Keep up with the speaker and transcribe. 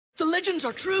The legends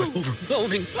are true.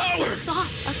 Overwhelming power. The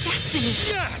sauce of destiny.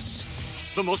 Yes!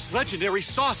 The most legendary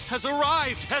sauce has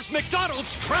arrived as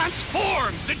McDonald's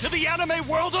transforms into the anime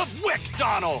world of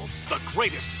WickDonald's. The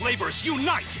greatest flavors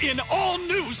unite in all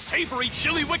new savory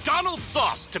chili McDonald's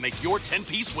sauce to make your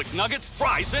 10-piece Wick Nuggets,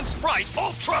 fries, and Sprite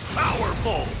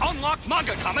ultra-powerful. Unlock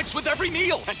manga comics with every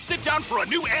meal and sit down for a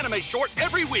new anime short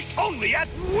every week only at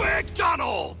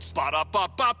WickDonald's.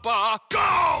 Ba-da-ba-ba-ba,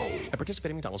 go! At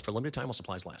participating McDonald's for a limited time while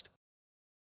supplies last.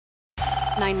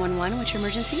 911, what's your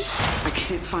emergency? I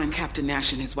can't find Captain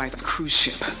Nash and his wife's cruise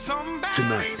ship.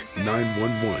 Tonight,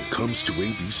 911 comes to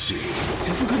ABC.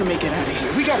 If we're gonna make it out of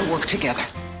here, we gotta work together.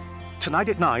 Tonight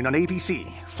at 9 on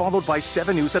ABC, followed by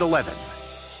 7 News at 11.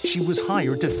 She was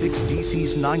hired to fix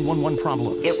DC's 911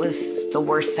 problems. It was the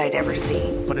worst I'd ever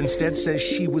seen. But instead says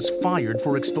she was fired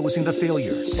for exposing the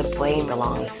failures. The blame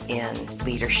belongs in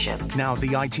leadership. Now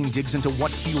the I-Team digs into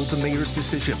what fueled the mayor's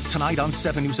decision. Tonight on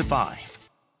 7 News at 5.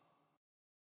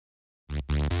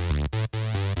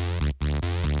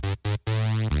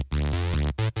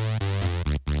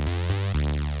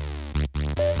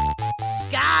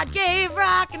 God gave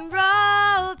rock and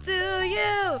roll to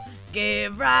you,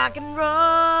 gave rock and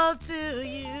roll to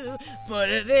you, put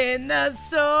it in the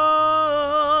soul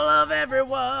of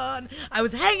everyone. I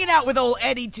was hanging out with old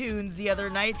Eddie Tunes the other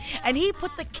night, and he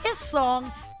put the Kiss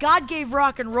song, God Gave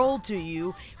Rock and Roll to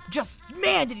You,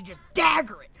 man, did he just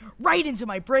dagger it right into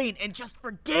my brain. And just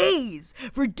for days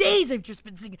I've just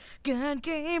been singing, God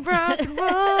gave rock and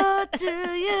roll to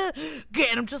you.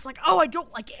 And I'm just like, oh, I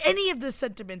don't like any of the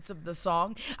sentiments of the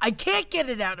song. I can't get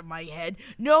it out of my head.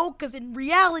 No, because in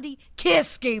reality,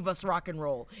 Kiss gave us rock and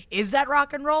roll. Is that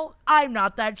rock and roll? I'm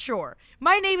not that sure.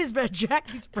 My name is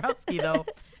Jackie Sprowski, though.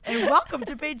 And welcome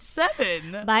to page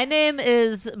 7. My name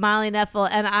is Molly Neffel,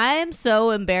 and I'm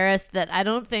so embarrassed that I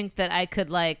don't think that I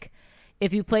could, like,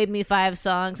 if you played me 5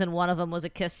 songs and one of them was a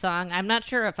Kiss song, I'm not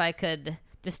sure if I could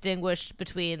distinguish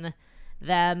between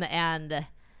them and,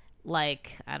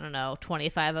 like, I don't know,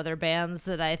 25 other bands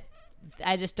that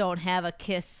I just don't have a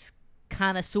Kiss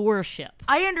connoisseurship.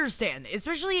 I understand,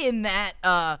 especially in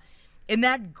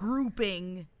that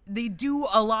grouping. They do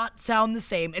a lot sound the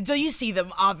same until you see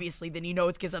them, obviously, then you know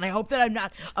it's Kiss. And I hope that I'm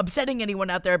not upsetting anyone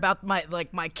out there about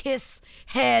my Kiss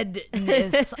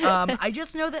headness. I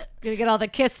just know that you get all the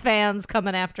Kiss fans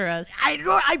coming after us.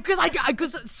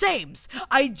 Because sames.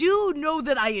 I do know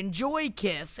that I enjoy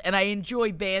Kiss, and I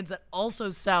enjoy bands that also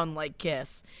sound like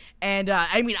Kiss. And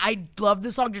I love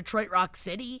the song Detroit Rock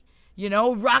City. You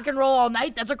know, Rock and Roll All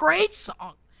Night. That's a great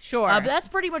song. Sure, but that's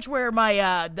pretty much where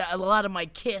a lot of my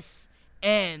Kiss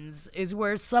ends is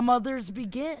where some others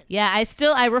begin. Yeah,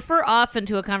 I refer often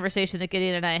to a conversation that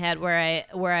Gideon and I had where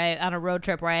I on a road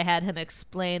trip where I had him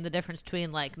explain the difference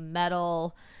between like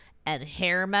metal and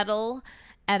hair metal,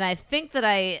 and I think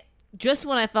that just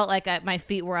when I felt like my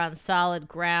feet were on solid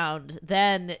ground,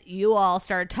 then you all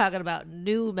started talking about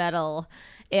nu metal.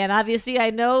 And obviously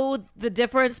I know the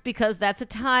difference because that's a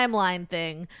timeline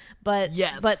thing, but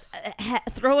yes. But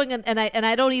throwing and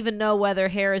I don't even know whether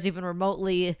hair is even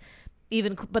remotely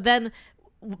but then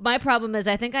my problem is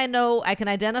I think I can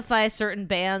identify certain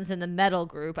bands in the metal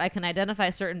group. I can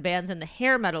identify certain bands in the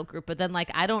hair metal group, but then like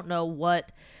I don't know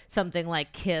what something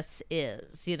like Kiss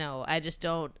is. You know, I just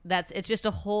don't. It's just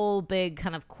a whole big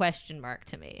kind of question mark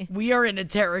to me. We are in a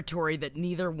territory that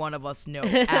neither one of us know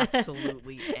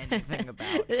absolutely anything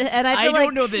about. And I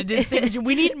don't know the distinction.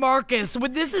 We need Marcus.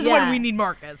 This is when we need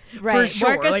Marcus. Right. For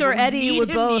sure. Marcus or Eddie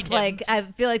would both like. I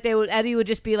feel like Eddie would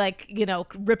just be like, you know,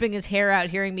 ripping his hair out,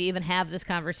 hearing me even have this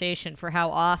conversation for how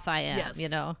off I am. Yes. You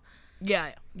know.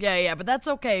 Yeah. But that's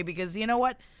okay because you know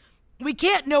what? We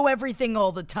can't know everything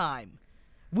all the time.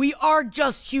 We are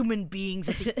just human beings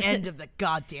at the end of the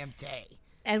goddamn day.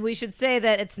 And we should say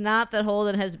that it's not that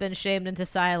Holden has been shamed into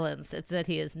silence. It's that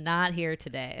he is not here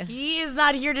today. He is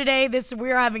not here today.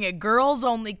 We're having a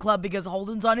girls-only club because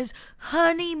Holden's on his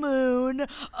honeymoon.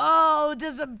 Oh,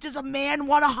 does a man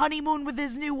want a honeymoon with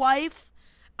his new wife?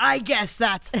 I guess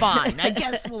that's fine. I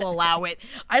guess we'll allow it.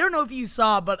 I don't know if you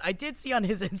saw, but I did see on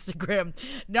his Instagram,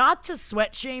 not to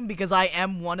sweat shame because I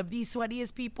am one of the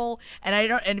sweatiest people, and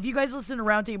if you guys listen to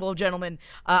Roundtable of Gentlemen,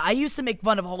 I used to make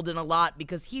fun of Holden a lot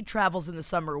because he travels in the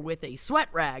summer with a sweat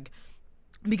rag.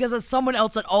 Because as someone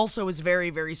else that also is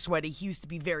very, very sweaty, he used to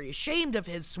be very ashamed of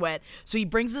his sweat, so he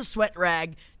brings a sweat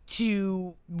rag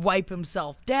to wipe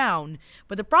himself down.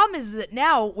 But the problem is that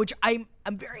now, which I'm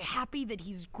very happy that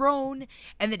he's grown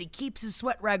and that he keeps his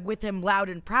sweat rag with him loud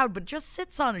and proud, but just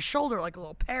sits on his shoulder like a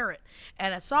little parrot.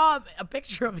 And I saw a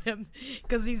picture of him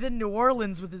because he's in New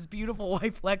Orleans with his beautiful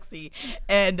wife Lexi,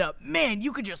 and man,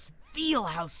 you could just feel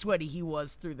how sweaty he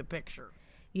was through the picture.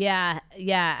 Yeah.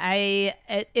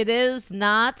 It is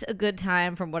not a good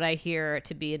time from what I hear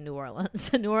to be in New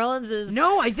Orleans. New Orleans is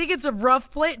No, I think it's a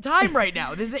rough time right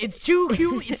now. It's too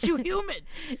humid.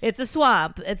 It's a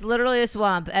swamp. It's literally a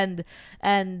swamp. And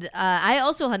I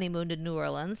also honeymooned in New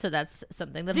Orleans, so that's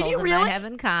something that Did you Holden and I really? have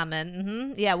in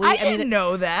common. Yeah, I didn't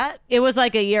know that. It was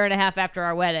like a year and a half after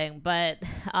our wedding, but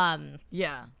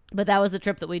Yeah. but that was the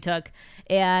trip that we took,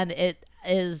 and it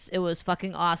was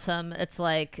fucking awesome. It's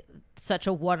like such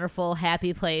a wonderful,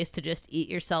 happy place to just eat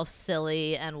yourself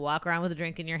silly and walk around with a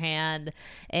drink in your hand,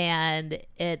 and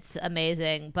it's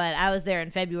amazing. But I was there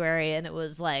in February, and it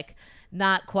was like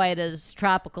not quite as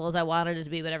tropical as I wanted it to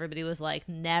be, but everybody was like,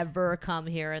 never come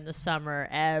here in the summer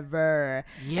ever.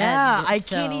 Yeah, And I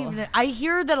can't even. I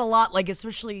hear that a lot, like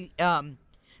especially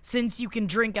since you can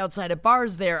drink outside of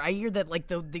bars there. I hear that like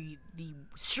the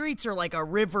streets are like a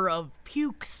river of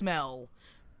puke smell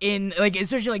in like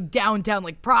especially like downtown,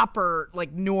 like proper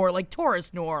like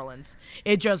tourist New Orleans.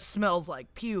 It just smells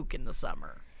like puke in the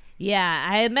summer. Yeah,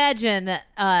 I imagine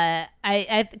I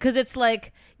because it's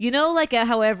like, you know, like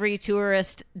how every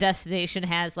tourist destination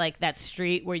has like that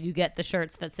street where you get the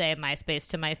shirts that say MySpace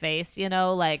to my face, you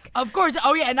know, like Of course.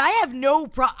 Oh yeah, and I have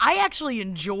I actually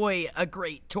enjoy a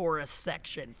great tourist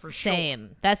section for sure.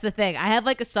 same. That's the thing. I have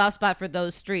like a soft spot for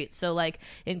those streets. So like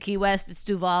in Key West, it's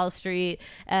Duval Street,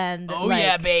 and Oh like,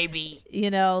 yeah, baby. you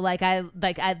know, I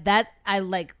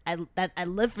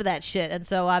live for that shit. And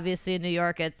so obviously in New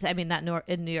York,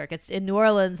 in New York, it's in New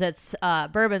Orleans, it's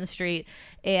Bourbon Street.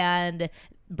 And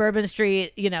Bourbon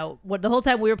Street, you know, the whole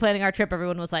time we were planning our trip,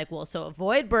 everyone was like, well, so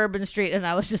avoid Bourbon Street. And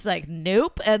I was just like,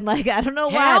 nope. And like, I don't know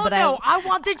why, Hell but no, I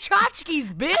want the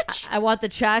tchotchkes, bitch. I want the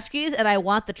tchotchkes, and I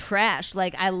want the trash.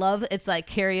 Like, I love, it's like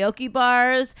karaoke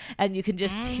bars, and you can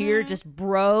just hear just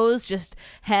bros just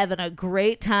having a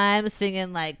great time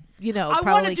singing, like, you know, I want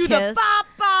probably to do Kiss. the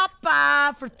ba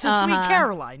ba ba to Sweet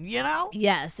Caroline, you know?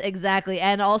 Yes, exactly.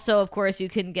 And also, of course, you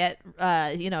can get,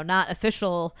 you know, not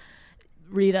official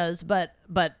Ritas,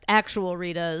 but actual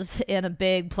Ritas in a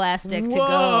big plastic to go.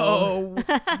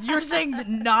 Whoa. You're saying that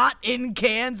not in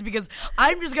cans? Because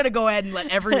I'm just going to go ahead and let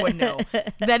everyone know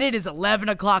that it is 11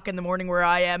 o'clock in the morning where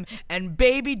I am, and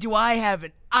baby, do I have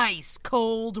an ice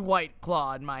cold White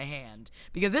Claw in my hand.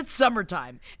 Because it's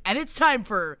summertime, and it's time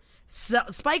for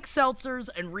spike seltzers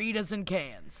and Ritas in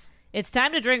cans. It's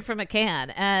time to drink from a can,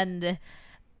 and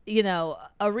you know,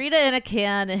 a Rita in a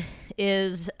can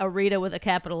is a Rita with a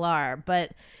capital R,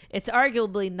 but it's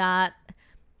arguably not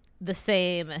the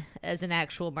same as an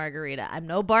actual margarita. I'm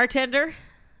no bartender.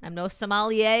 I'm no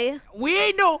sommelier. We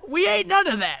ain't none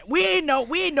of that. We ain't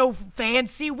no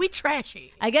fancy. We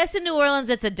trashy. I guess in New Orleans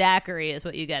it's a daiquiri is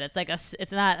what you get. It's like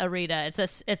it's not a Rita.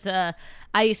 It's a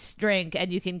ice drink,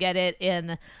 and you can get it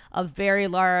in a very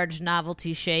large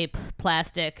novelty shape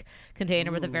plastic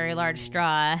container with a very large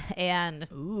straw. And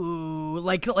ooh,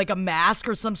 like a mask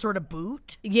or some sort of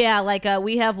boot. Yeah, like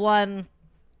we have one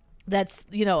that's,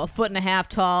 you know, 1.5 feet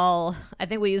tall. I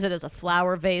think we use it as a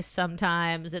flower vase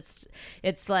sometimes.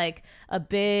 It's like a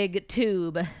big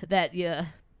tube that you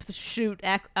shoot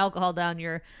alcohol down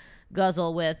your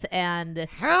guzzle with, and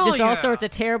Hell just yeah. all sorts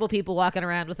of terrible people walking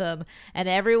around with them. And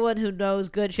everyone who knows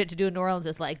good shit to do in New Orleans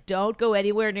is like, don't go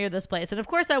anywhere near this place. And of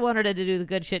course I wanted to do the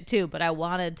good shit too, but I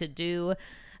wanted to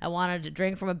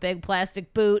drink from a big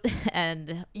plastic boot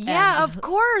and Of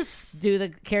course. do the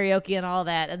karaoke and all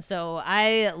that. And so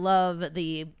I love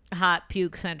the hot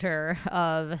puke center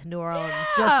of New Orleans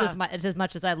just as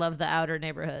much as I love the outer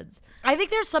neighborhoods. I think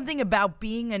there's something about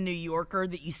being a New Yorker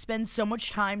that you spend so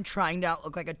much time trying to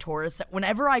look like a tourist that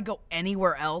whenever I go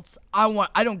anywhere else,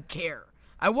 I don't care.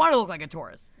 I want to look like a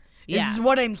tourist. Yeah. This is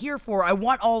what I'm here for. I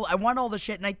want all the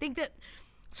shit, and I think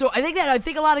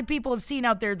a lot of people have seen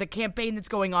out there the campaign that's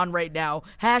going on right now.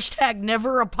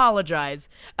 #never apologize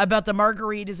about the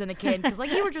margaritas in a can. Because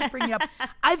like you were just bringing up,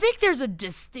 I think there's a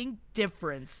distinct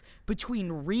difference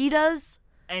between Ritas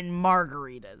and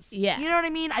margaritas. Yeah. You know what I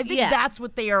mean? I think Yeah. that's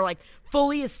what they are like,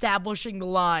 fully establishing the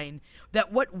line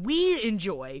that what we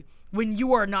enjoy when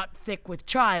you are not thick with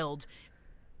child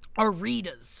are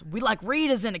Ritas. We like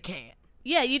Ritas in a can.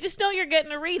 Yeah, you just know you're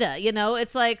getting a Rita. You know,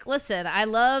 it's like, listen, I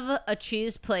love a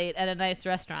cheese plate at a nice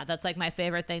restaurant. That's like my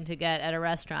favorite thing to get at a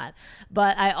restaurant.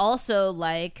 But I also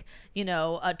like, you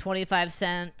know, a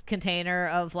 25-cent container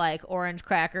of like orange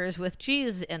crackers with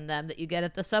cheese in them that you get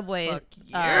at the Subway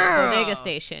bodega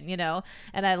station, you know.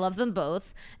 And I love them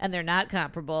both, and they're not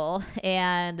comparable.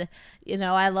 And, you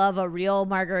know, I love a real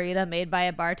margarita made by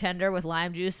a bartender with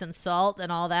lime juice and salt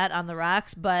and all that on the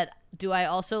rocks. But do I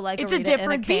also like It's a a Rita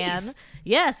different in a can? beast.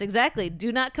 Yes, exactly.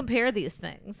 Do not compare these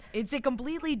things. It's a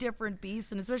completely different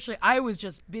beast, and especially I was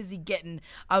just busy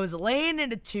I was laying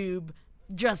in a tube,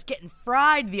 just getting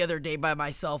fried the other day by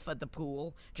myself at the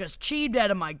pool, just cheebed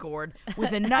out of my gourd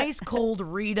with a nice cold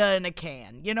Rita in a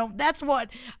can. You know, that's what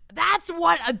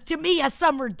to me a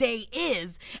summer day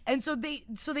is. And so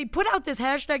they put out this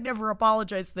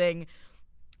 #NeverApologize thing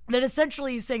that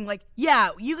essentially is saying, like, yeah,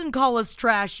 you can call us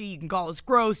trashy, you can call us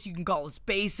gross, you can call us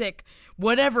basic,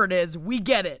 whatever it is, we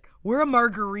get it. We're a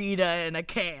margarita in a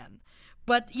can.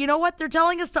 But you know what? They're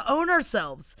telling us to own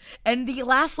ourselves. And the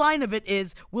last line of it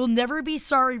is, we'll never be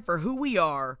sorry for who we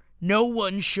are. No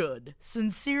one should.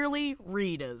 Sincerely,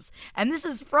 Rita's. And this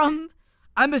is from,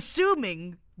 I'm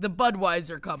assuming, the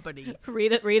Budweiser company.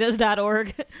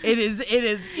 Ritas.org. It is.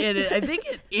 I think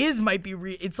it is, might be,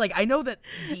 it's like, I know that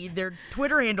their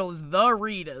Twitter handle is the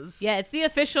Ritas. Yeah, it's the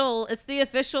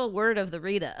official word of the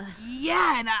Rita.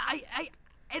 Yeah, and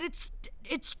and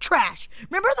it's trash.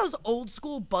 Remember those old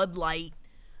school Bud Light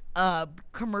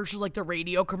commercials, like the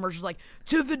radio commercials, like,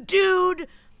 to the dude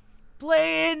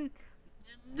playing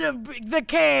the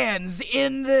cans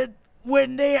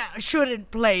when they shouldn't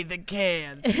play the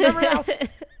cans. Remember that?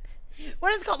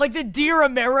 What is it called? Like the Dear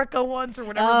America ones or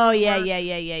whatever. Oh, yeah.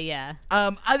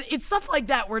 It's stuff like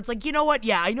that where it's like, you know what?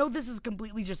 Yeah, I know this is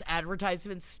completely just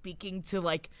advertisements speaking to,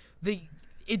 like,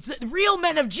 it's Real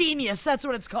Men of Genius. That's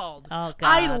what it's called. Oh, God.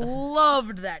 I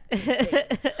loved that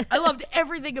campaign. I loved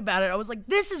everything about it. I was like,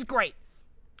 this is great.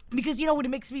 Because, you know what? It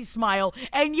makes me smile.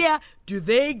 And yeah, do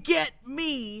they get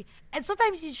me? And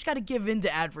sometimes you just got to give in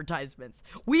to advertisements.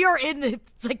 We are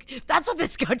it's like, that's what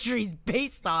this country is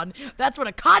based on. That's what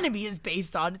economy is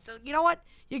based on. So, you know what?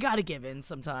 You got to give in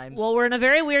sometimes. Well, we're in a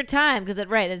very weird time because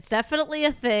it's definitely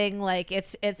a thing. Like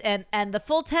and the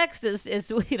full text is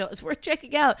it's worth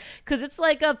checking out because it's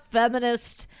like a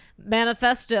feminist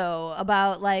manifesto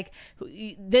about, like,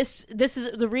 this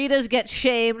is the Ritas get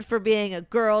shamed for being a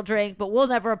girl drink, but we'll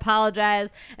never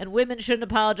apologize, and women shouldn't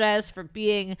apologize for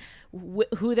being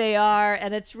who they are.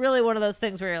 And it's really one of those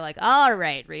things where you're like, all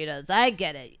right, Ritas, I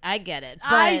get it,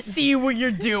 but I see what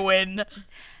you're doing.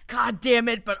 God damn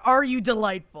it, but are you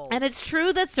delightful? And it's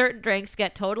true that certain drinks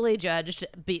get totally judged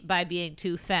by being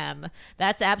too femme.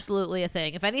 That's absolutely a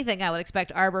thing. If anything, I would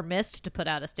expect Arbor Mist to put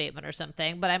out a statement or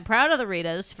something. But I'm proud of the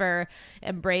Ritas for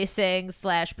embracing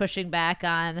 / pushing back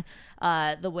on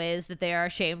the ways that they are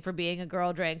ashamed for being a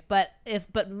girl drink. But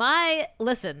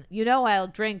listen, I'll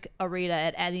drink a Rita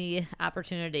at any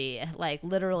opportunity, like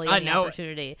literally any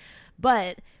opportunity.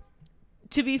 But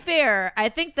to be fair, I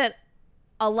think that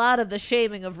a lot of the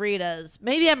shaming of Ritas,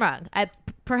 maybe I'm wrong.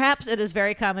 Perhaps it is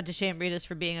very common to shame Ritas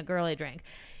for being a girly drink.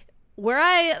 Where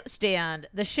I stand,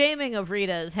 the shaming of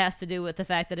Ritas has to do with the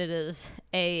fact that it is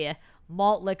a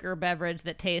malt liquor beverage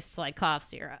that tastes like cough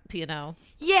syrup,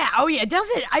 Yeah, oh yeah, does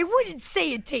it? I wouldn't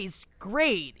say it tastes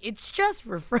great. It's just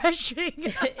refreshing.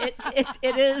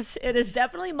 It is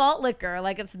definitely malt liquor.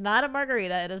 Like, it's not a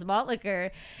margarita, it is malt liquor,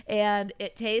 and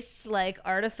it tastes like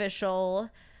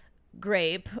artificial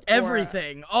grape.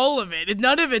 Everything, all of it.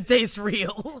 None of it tastes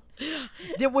real.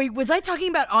 Was I talking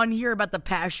about on here about the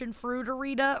passion fruit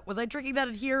Rita? Was I drinking that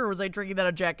at here, or was I drinking that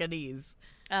at Japanese?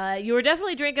 You were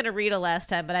definitely drinking a Rita last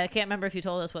time, but I can't remember if you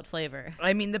told us what flavor.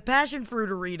 I mean, the passion fruit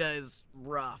Rita is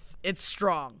rough. It's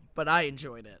strong, but I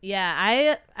enjoyed it. Yeah,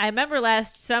 I remember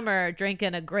last summer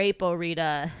drinking a grape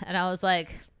Rita, and I was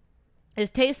like,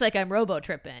 it tastes like I'm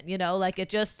robo-tripping, like it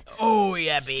just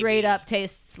straight up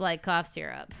tastes like cough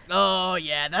syrup. Oh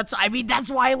yeah, that's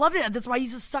why I loved it. That's why I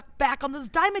used to suck back on those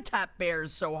Dimetapp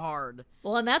bears so hard.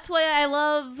 Well, and that's why I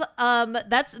love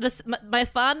my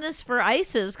fondness for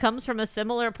ices comes from a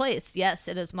similar place. Yes,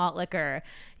 it is malt liquor.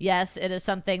 Yes, it is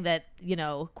something that,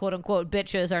 quote unquote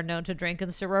bitches are known to drink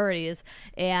in sororities.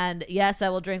 And yes, I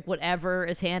will drink whatever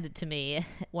is handed to me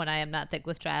when I am not thick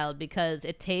with child because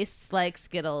it tastes like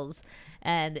Skittles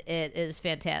and it is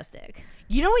fantastic.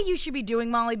 You know what you should be doing,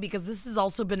 Molly? Because this has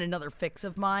also been another fix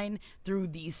of mine through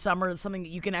the summer, something that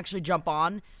you can actually jump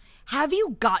on. Have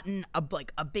you gotten a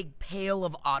big pail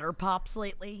of Otter Pops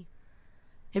lately?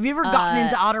 Have you ever gotten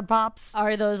into Otter Pops?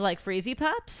 Are those like Freezy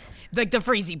Pops? Like the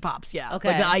Freezy Pops, yeah. Okay.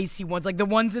 Like the icy ones, like the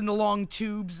ones in the long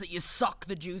tubes that you suck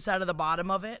the juice out of the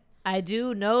bottom of it. I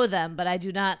do know them, but I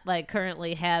do not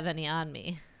currently have any on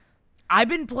me. I've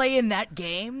been playing that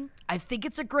game. I think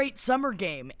it's a great summer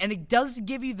game, and it does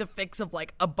give you the fix of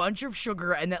like a bunch of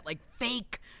sugar and that like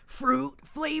fake fruit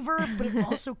flavor, but it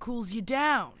also cools you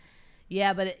down.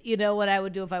 Yeah, but you know what I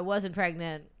would do if I wasn't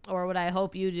pregnant, or what I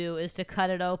hope you do, is to cut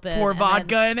it open. Pour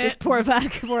vodka in it? Just pour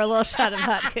a little shot of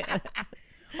vodka in it.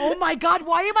 Oh my God,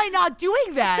 why am I not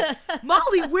doing that?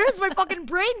 Molly, where's my fucking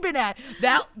brain been at?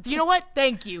 You know what?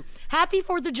 Thank you. Happy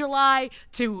 4th of July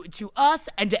to us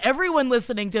and to everyone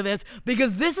listening to this,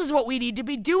 because this is what we need to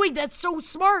be doing. That's so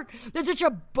smart. That's such a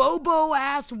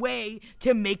bobo-ass way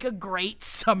to make a great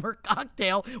summer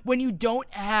cocktail when you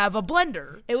don't have a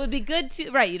blender. It would be good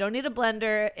to, right, you don't need a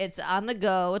blender. It's on the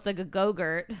go. It's like a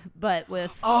Go-Gurt, but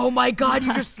with... Oh my God,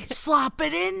 you just slop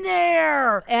it in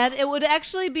there. And it would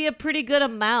actually be a pretty good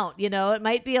amount, you know? It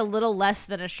might be a little less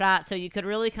than a shot, so you could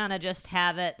really kind of just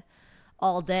have it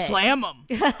all day. Slam them.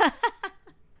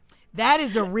 That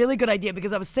is a really good idea,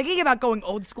 because I was thinking about going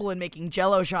old school and making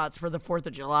Jell-O shots for the 4th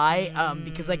of July,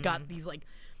 because I got these, like,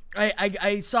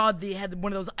 I saw they had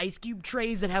one of those ice cube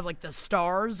trays that have, like, the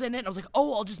stars in it. And I was like,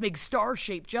 oh, I'll just make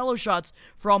star-shaped Jell-O shots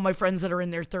for all my friends that are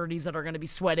in their 30s that are going to be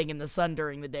sweating in the sun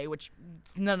during the day, which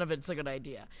none of it's a good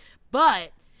idea.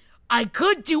 But I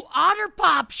could do Otter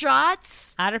Pop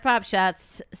shots. Otter Pop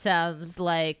shots sounds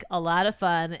like a lot of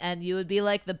fun, and you would be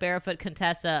like the Barefoot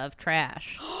Contessa of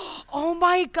trash. Oh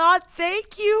my God,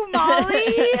 thank you,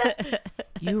 Molly.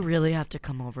 You really have to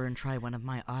come over and try one of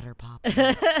my Otter Pop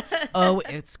shots. Oh,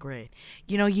 it's great.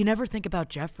 You know, you never think about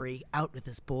Jeffrey out with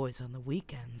his boys on the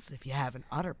weekends if you have an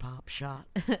Otter Pop shot.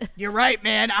 You're right,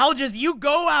 man. You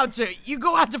go out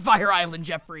to Fire Island,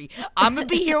 Jeffrey. I'm gonna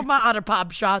be here with my Otter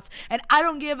Pop shots, and I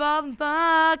don't give a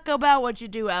fuck about what you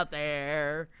do out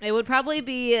there. It would probably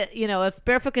be, you know, if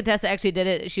Barefoot Contessa actually did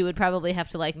it, she would probably have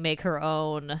to, like, make her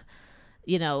own,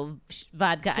 you know,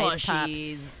 vodka Slushies.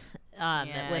 ice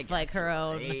pops with, like, her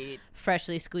own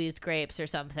freshly squeezed grapes or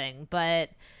something.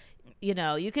 But, you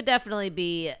know, you could definitely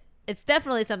be... It's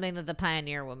definitely something that the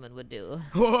pioneer woman would do.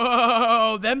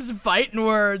 Whoa, them's fighting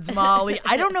words, Molly.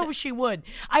 I don't know if she would.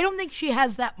 I don't think she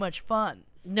has that much fun.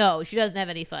 No, she doesn't have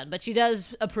any fun, but she does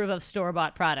approve of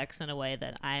store-bought products in a way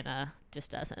that Ina just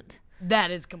doesn't.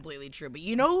 That is completely true. But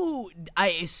you know who I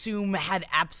assume had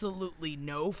absolutely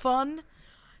no fun?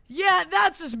 Yeah,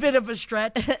 that's a bit of a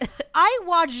stretch. I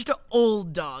watched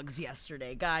Old Dogs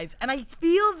yesterday, guys, and I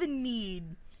feel the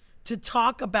need to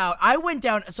talk about... I went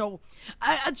down... So,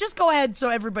 I just go ahead so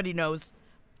everybody knows.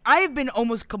 I have been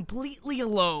almost completely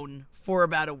alone for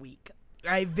about a week.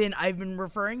 I've been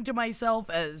referring to myself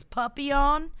as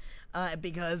Puppyon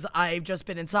because I've just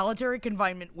been in solitary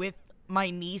confinement with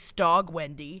my niece dog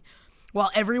Wendy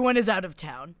while everyone is out of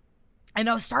town, and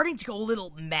I was starting to go a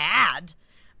little mad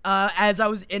as I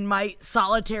was in my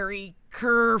solitary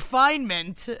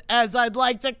confinement, as I'd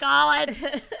like to call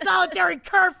it. Solitary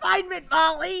confinement,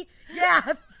 Molly. Yeah,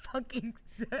 I fucking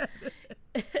said it.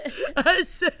 I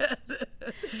said it.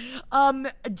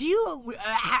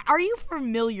 Are you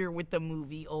familiar with the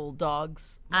movie Old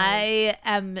Dogs? I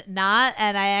am not,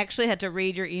 and I actually had to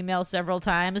read your email several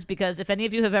times, because if any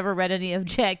of you have ever read any of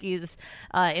Jackie's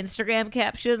Instagram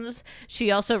captions,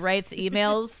 she also writes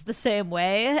emails the same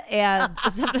way, and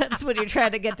sometimes when you're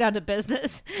trying to get down to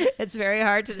business, it's very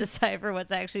hard to decipher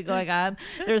what's actually going on.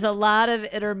 There's a lot of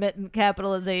intermittent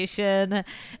capitalization,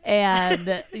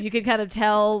 and you can kind of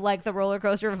tell, like, the roller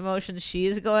coaster of emotions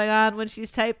she's going on when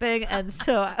she's typing. And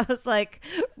so I was like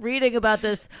reading about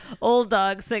this Old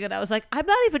Dogs thing, and I was like, I'm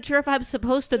not even sure if I'm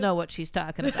supposed to know what she's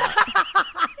talking about.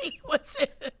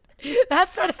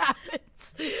 That's what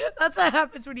happens. That's what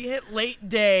happens when you hit late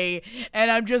day, and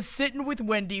I'm just sitting with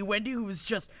Wendy, who is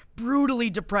just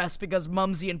brutally depressed because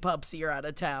Mumsy and Pupsy are out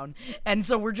of town. And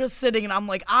so we're just sitting, and I'm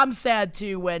like, I'm sad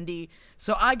too, Wendy.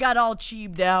 So I got all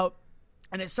cheaped out,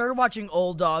 and I started watching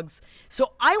Old Dogs.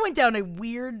 So I went down a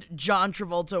weird John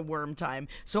Travolta worm time.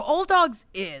 So Old Dogs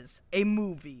is a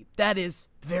movie that is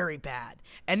very bad,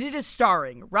 and it is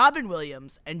starring Robin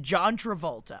Williams and John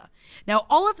Travolta. Now,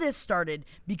 all of this started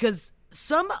because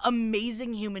some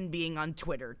amazing human being on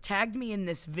Twitter tagged me in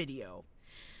this video.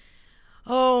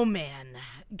 Oh, man.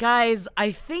 Guys,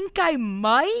 I think I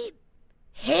might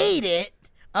hate it.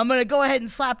 I'm going to go ahead and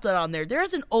slap that on there.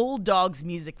 There's an Old Dogs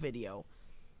music video.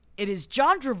 It is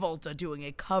John Travolta doing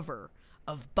a cover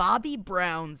of Bobby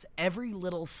Brown's Every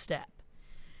Little Step.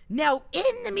 Now,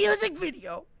 in the music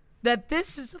video that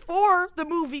this is for the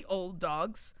movie Old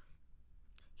Dogs,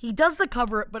 he does the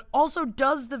cover, but also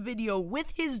does the video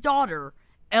with his daughter,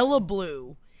 Ella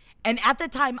Blue. And at the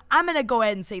time, I'm going to go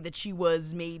ahead and say that she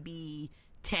was maybe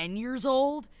 10 years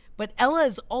old, but Ella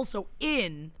is also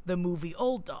in the movie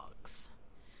Old Dogs.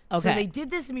 Okay. So they did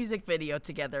this music video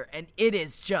together, and it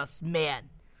is just, man,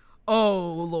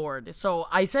 oh, Lord. So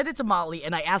I said it to Molly,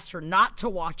 and I asked her not to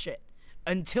watch it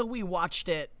until we watched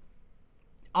it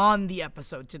on the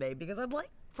episode today, because I'd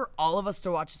like for all of us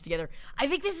to watch this together. I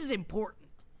think this is important.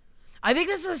 I think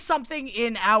this is something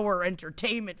in our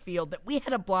entertainment field that we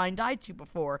had a blind eye to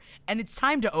before, and it's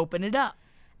time to open it up.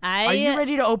 Are you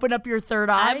ready to open up your third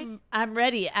eye? I'm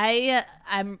ready.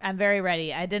 I'm very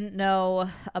ready. I didn't know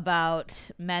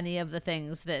about many of the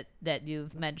things that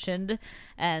you've mentioned,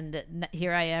 and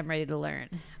here I am ready to learn.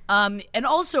 And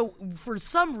also, for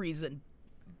some reason,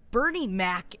 Bernie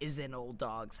Mac is in Old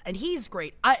Dogs, and he's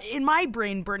great. In my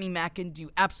brain, Bernie Mac can do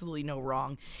absolutely no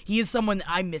wrong. He is someone that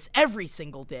I miss every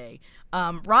single day.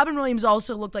 Robin Williams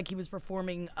also looked like he was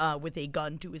performing with a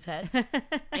gun to his head,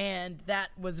 and that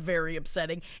was very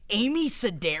upsetting. Amy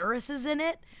Sedaris is in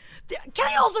it. Can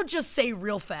I also just say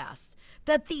real fast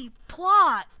that the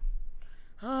plot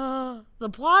of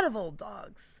Old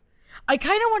Dogs, I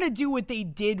kind of want to do what they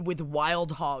did with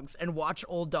Wild Hogs and watch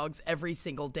Old Dogs every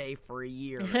single day for a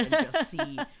year and just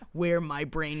see where my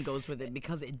brain goes with it,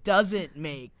 because it doesn't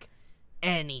make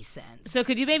any sense. So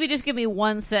could you maybe just give me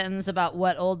one sentence about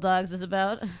what Old Dogs is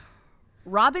about?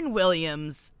 Robin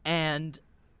Williams and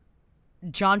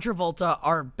John Travolta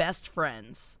are best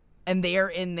friends, and they are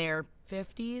in their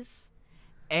 50s,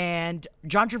 and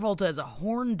John Travolta is a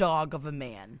horn dog of a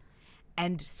man.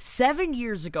 And 7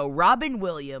 years ago, Robin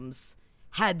Williams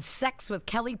had sex with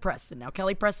Kelly Preston. Now,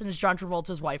 Kelly Preston is John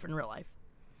Travolta's wife in real life.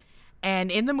 And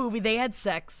in the movie, they had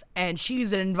sex, and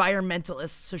she's an environmentalist,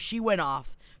 so she went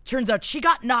off. Turns out she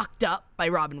got knocked up by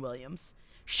Robin Williams.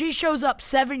 She shows up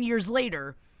 7 years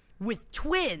later with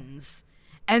twins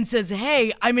and says,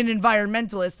 hey, I'm an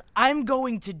environmentalist. I'm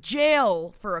going to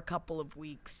jail for a couple of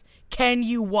weeks. Can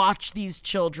you watch these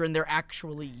children? They're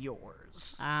actually yours.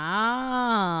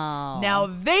 Oh. Now,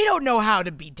 they don't know how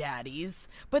to be daddies,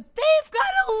 but they've got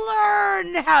to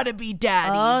learn how to be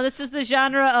daddies. Oh, this is the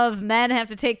genre of men have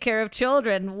to take care of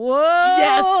children. Whoa.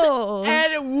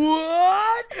 Yes. And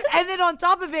what? And then on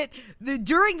top of it,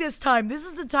 during this time, this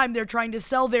is the time they're trying to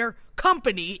sell their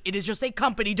company. It is just a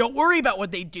company. Don't worry about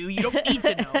what they do. You don't need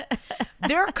to know.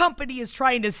 Their company is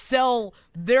trying to sell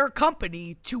their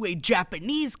company to a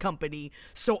Japanese company.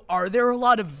 So are there a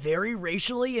lot of very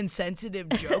racially insensitive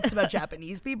jokes about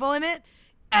Japanese people in it?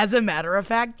 As a matter of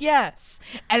fact, yes.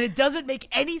 And it doesn't make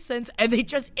any sense. And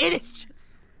it is just,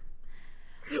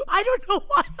 I don't know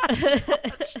why I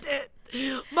watched it.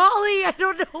 Molly, I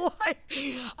don't know why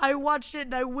I watched it,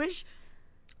 and I wish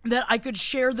that I could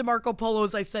share the Marco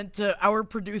Polos I sent to our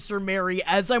producer, Mary,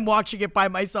 as I'm watching it by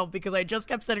myself, because I just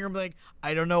kept sitting here like,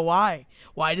 I don't know why.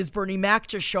 Why does Bernie Mac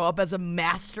just show up as a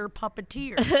master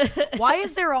puppeteer? Why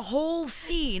is there a whole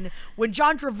scene when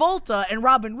John Travolta and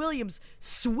Robin Williams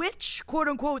switch, quote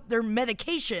unquote, their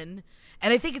medication,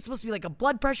 and I think it's supposed to be like a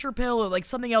blood pressure pill or like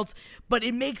something else, but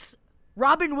it makes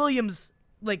Robin Williams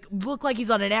like look like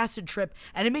he's on an acid trip,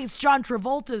 and it makes John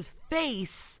Travolta's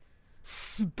face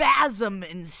spasm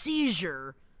and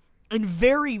seizure in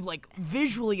very like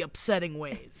visually upsetting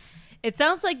ways. It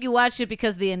sounds like you watched it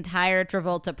because the entire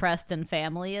Travolta Preston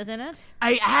family is in it.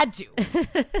 I had to.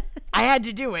 I had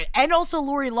to do it. And also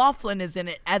Lori Loughlin is in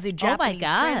it as a Japanese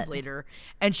translator,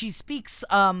 and she speaks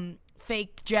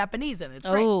fake Japanese, and it's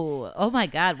great. Oh my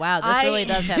God. Wow. This really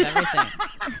does have everything.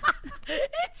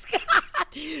 It's got.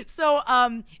 So,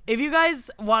 if you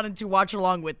guys wanted to watch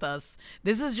along with us,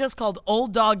 this is just called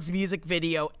Old Dogs Music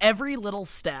Video, Every Little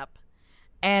Step.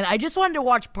 And I just wanted to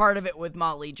watch part of it with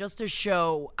Molly just to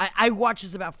show. I watched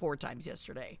this about 4 times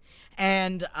yesterday.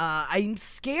 And I'm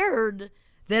scared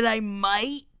that I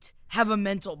might have a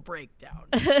mental breakdown.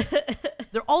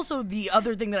 There also, the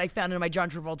other thing that I found in my John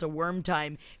Travolta worm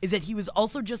time is that he was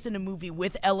also just in a movie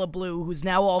with Ella Blue, who's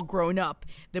now all grown up.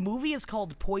 The movie is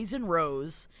called Poison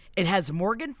Rose. It has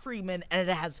Morgan Freeman, and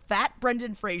it has fat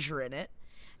Brendan Fraser in it.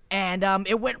 And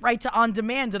it went right to On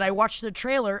Demand, and I watched the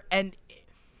trailer, and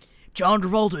John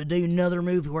Travolta did another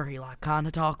movie where he like kind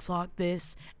of talks like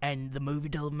this, and the movie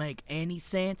doesn't make any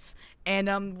sense.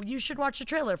 And you should watch the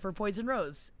trailer for Poison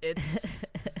Rose. It's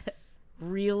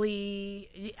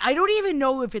really, I don't even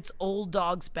know if it's Old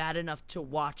Dogs bad enough to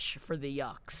watch for the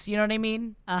yucks. You know what I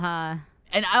mean? Uh-huh.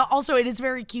 And also, it is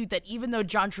very cute that even though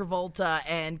John Travolta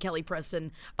and Kelly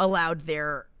Preston allowed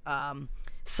their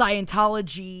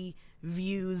Scientology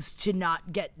views to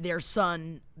not get their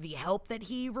son the help that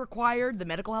he required, the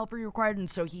medical help he required, and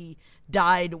so he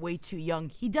died way too young,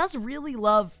 he does really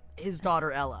love his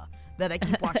daughter Ella, that I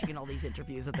keep watching in all these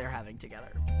interviews that they're having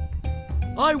together.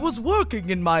 I was working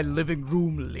in my living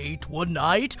room late one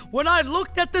night when I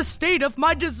looked at the state of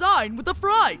my design with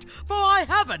affright, for I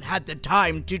haven't had the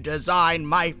time to design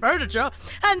my furniture,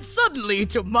 and suddenly,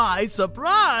 to my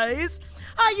surprise,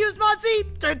 I used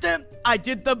Modsy. I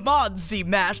did the Modsy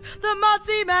mash. The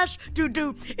Modsy mash.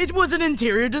 Do. It was an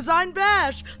interior design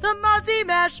bash. The Modsy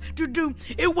mash. Do.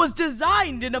 It was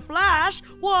designed in a flash.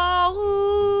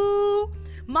 Wahoo!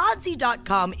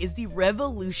 Modsy.com is the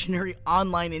revolutionary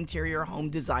online interior home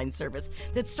design service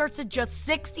that starts at just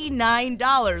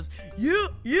 $69.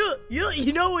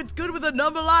 You know what's good with a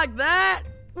number like that?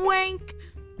 Wink.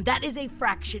 That is a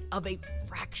fraction of the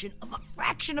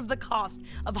cost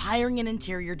of hiring an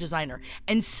interior designer,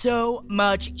 and so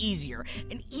much easier.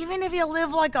 And even if you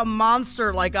live like a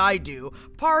monster like I do,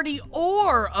 party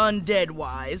or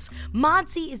undead-wise,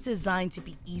 Modsy is designed to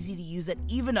be easy to use that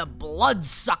even a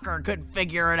bloodsucker could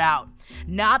figure it out.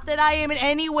 Not that I am in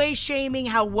any way shaming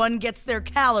how one gets their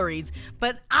calories,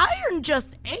 but iron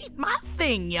just ain't my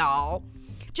thing, y'all.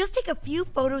 Just take a few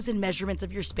photos and measurements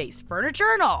of your space,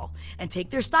 furniture and all, and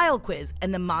take their style quiz,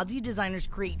 and the Modsy designers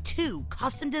create 2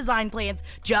 custom design plans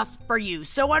just for you.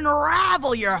 So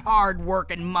unravel your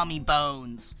hard-working mummy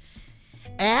bones.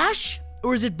 Ash?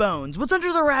 Or is it bones? What's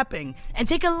under the wrapping? And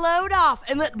take a load off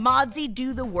and let Modsy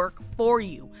do the work for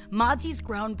you. Modsy's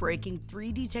groundbreaking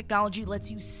 3D technology lets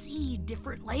you see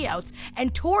different layouts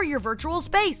and tour your virtual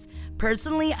space.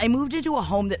 Personally, I moved into a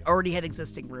home that already had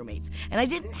existing roommates, and I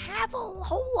didn't have a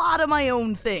whole lot of my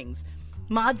own things.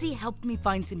 Modsy helped me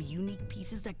find some unique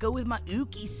pieces that go with my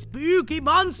ooky, spooky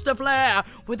monster flair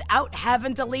without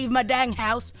having to leave my dang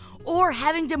house or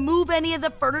having to move any of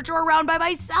the furniture around by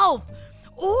myself.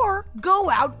 Or go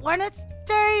out when it's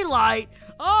daylight.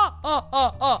 I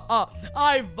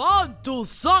want to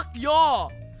suck your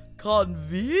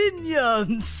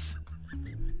convenience.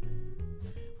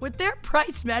 With their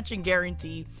price matching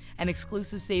guarantee and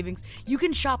exclusive savings, you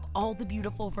can shop all the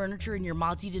beautiful furniture in your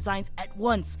Modsy designs at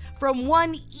once from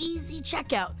one easy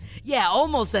checkout. Yeah,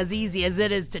 almost as easy as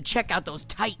it is to check out those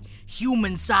tight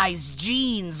human-sized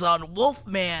jeans on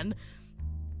Wolfman.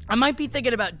 I might be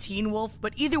thinking about Teen Wolf,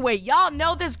 but either way, y'all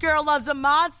know this girl loves a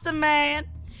monster, man.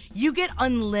 You get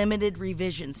unlimited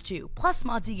revisions, too. Plus,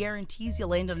 Modsy guarantees you'll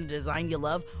land on a design you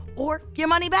love or your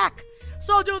money back.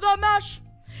 So do the mash.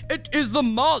 It is the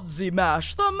Modsy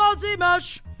mash, the Modsy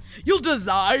mash. You'll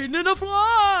design in a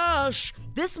flash.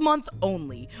 This month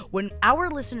only, when our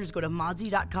listeners go to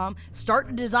Modsy.com, start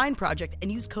a design project, and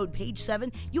use code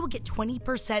PAGE7, you will get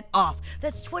 20% off.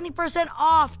 That's 20%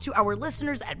 off to our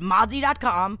listeners at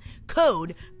Modsy.com,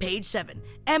 code PAGE7,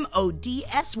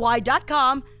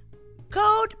 MODSY.com,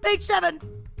 code PAGE7. All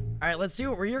right, let's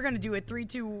do it. We're going to do a 3,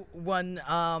 2, 1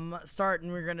 start,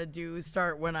 and we're going to do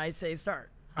start when I say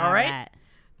start. All right?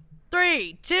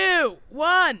 3, 2,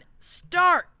 1,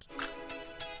 start.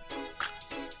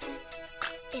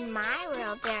 In my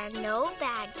world, there are no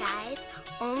bad guys,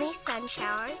 only sun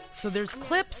showers. So there's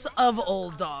clips of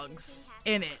old dogs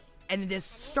in it, and this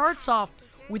starts off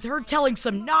with her telling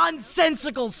some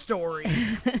nonsensical story.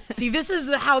 See, this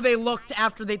is how they looked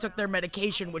after they took their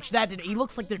medication, which that did. He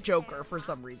looks like the Joker for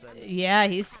some reason. Yeah,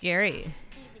 he's scary.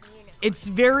 It's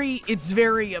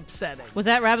very upsetting. Was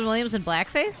that Robin Williams in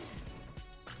blackface?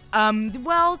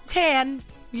 Well, tan.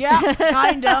 Yeah,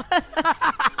 kinda.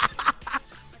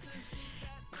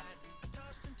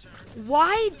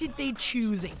 Why did they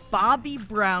choose a Bobby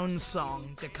Brown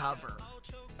song to cover?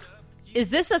 Is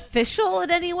this official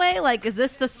in any way? Like, is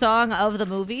this the song of the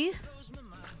movie?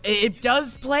 It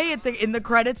does play in the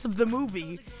credits of the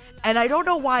movie, and I don't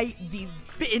know why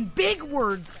in big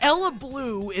words, Ella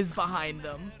Blue is behind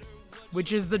them,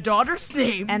 which is the daughter's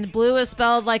name. And blue is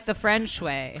spelled like the French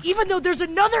way. Even though there's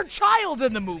another child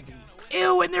in the movie.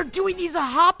 Ew, and they're doing these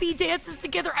hoppy dances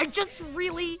together. And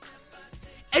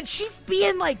she's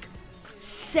being like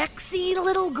sexy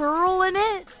little girl in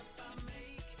it.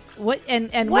 What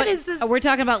is this? We're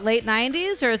talking about late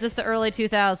 90s, or is this the early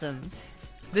 2000s?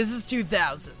 This is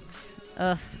 2000s.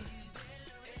 Ugh.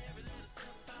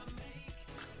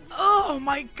 Oh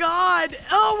my god.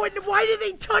 Oh, and why do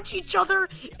they touch each other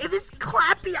in this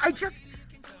clappy?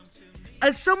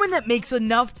 As someone that makes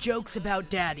enough jokes about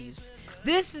daddies,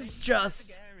 this is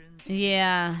just...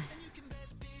 Yeah.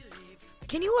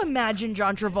 Can you imagine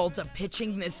John Travolta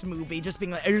pitching this movie, just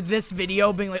being like, or this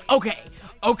video being like, okay,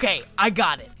 I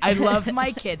got it. I love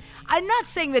my kid. I'm not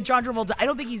saying that John Travolta, I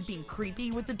don't think he's being creepy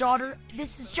with the daughter.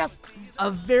 This is just a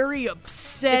very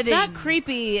upsetting... It's not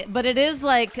creepy, but it is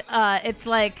like, it's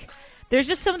like... There's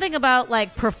just something about,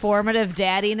 like, performative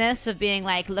daddiness of being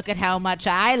like, look at how much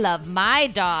I love my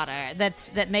daughter.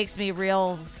 That makes me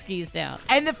real skis down.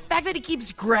 And the fact that he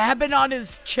keeps grabbing on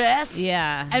his chest.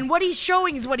 Yeah. And what he's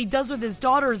showing is what he does with his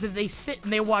daughter is that they sit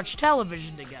and they watch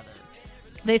television together.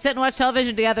 They sit and watch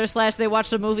television together / they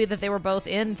watched a movie that they were both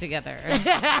in together.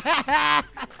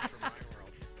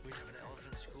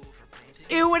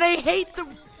 Ew, and I hate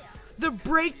the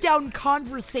breakdown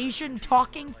conversation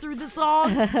talking through the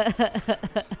song.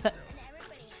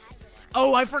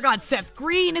 Oh, I forgot Seth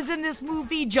Green is in this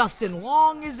movie. Justin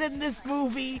Long is in this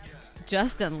movie.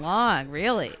 Justin Long,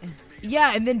 really?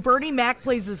 Yeah, and then Bernie Mac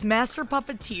plays this master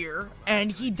puppeteer,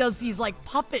 and he does these, like,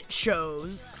 puppet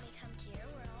shows.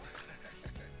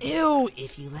 Ew,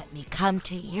 if you let me come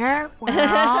to your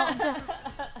world.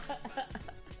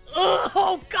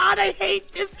 Oh, God, I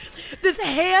hate this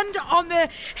hand on the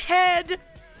head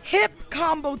hip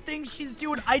combo thing she's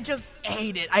doing. I just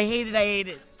hate it. I hate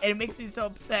it. And it makes me so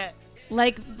upset.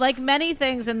 Like many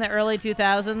things in the early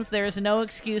 2000s, there's no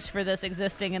excuse for this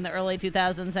existing in the early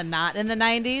 2000s and not in the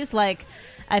 90s. Like,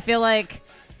 I feel like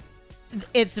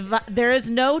there is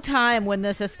no time when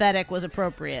this aesthetic was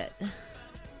appropriate.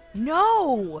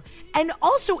 No. And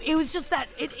also, it was just that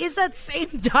it is that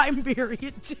same time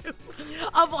period, too,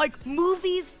 of, like,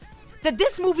 movies that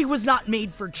this movie was not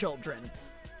made for children.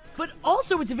 But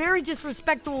also, it's very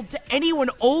disrespectful to anyone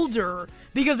older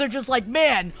because they're just like,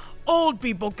 man, old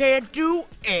people can't do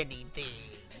anything.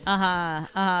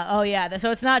 Oh, yeah.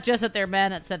 So it's not just that they're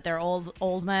men, it's that they're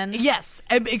old men? Yes.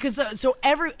 And because,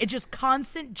 it's just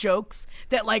constant jokes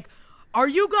that, like, are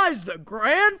you guys the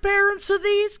grandparents of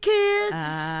these kids?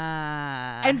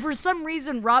 And for some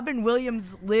reason, Robin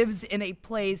Williams lives in a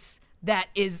place that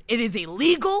it is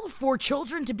illegal for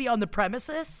children to be on the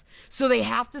premises, so they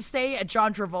have to stay at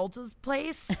John Travolta's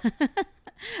place.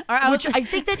 Which I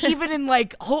think that even in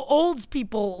like old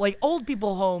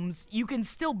people homes, you can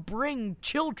still bring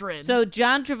children. So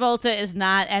John Travolta is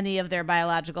not any of their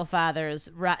biological fathers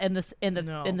in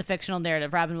the fictional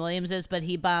narrative. Robin Williams is, but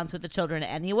he bonds with the children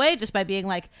anyway, just by being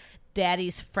like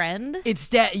daddy's friend. It's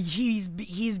that he's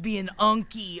being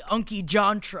Unky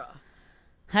Jantra.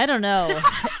 I don't know.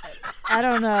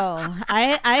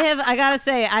 I gotta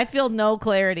say, I feel no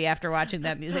clarity after watching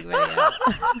that music video.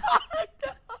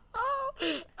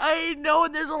 I know,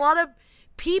 and there's a lot of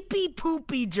pee-pee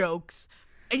poopy jokes.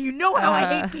 And you know how I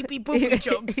hate pee-pee poopy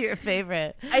jokes. Your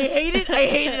favorite. I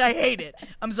hate it.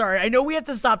 I'm sorry. I know we have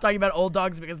to stop talking about old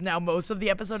dogs because now most of the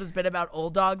episode has been about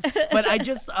old dogs. But I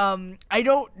just, I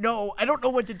don't know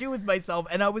what to do with myself.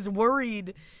 And I was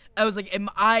worried. I was like, am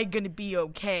I going to be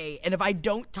okay? And if I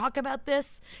don't talk about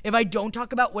this, if I don't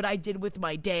talk about what I did with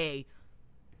my day,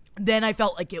 then I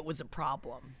felt like it was a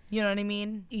problem. You know what I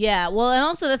mean? Yeah. Well, and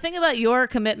also the thing about your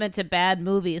commitment to bad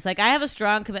movies, like I have a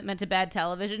strong commitment to bad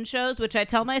television shows, which I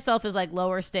tell myself is like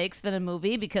lower stakes than a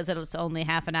movie because it's only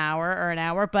half an hour or an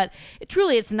hour. But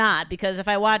it's not, because if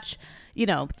I watch,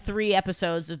 3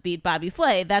 episodes of Beat Bobby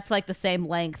Flay, that's like the same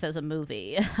length as a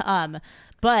movie.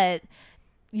 But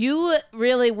you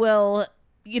really will,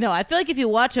 I feel like if you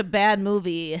watch a bad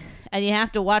movie and you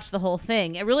have to watch the whole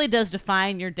thing, it really does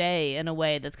define your day in a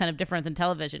way that's kind of different than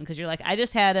television, because you're like, I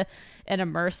just had an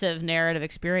immersive narrative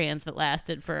experience that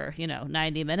lasted for,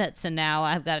 90 minutes, and now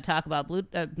I've got to talk about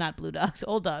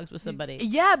old dogs with somebody.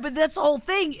 Yeah, but that's the whole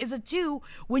thing, is it too,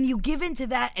 when you give into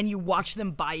that and you watch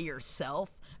them by yourself,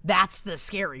 that's the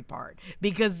scary part,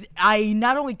 because I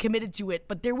not only committed to it,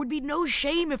 but there would be no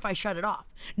shame if I shut it off.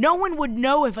 No one would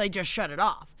know if I just shut it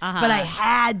off, but I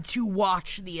had to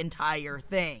watch the entire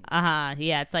thing.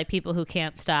 Yeah, it's like people who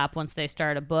can't stop once they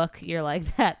start a book. You're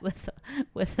like that with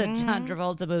a John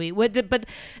Travolta movie. But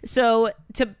so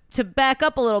to back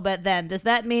up a little bit, then does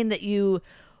that mean that you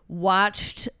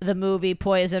watched the movie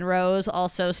Poison Rose,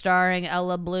 also starring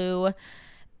Ella Blue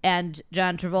and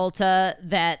John Travolta,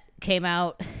 that came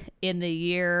out in the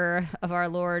year of our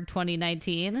Lord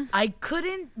 2019? I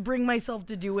couldn't bring myself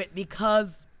to do it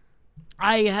because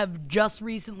I have just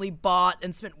recently bought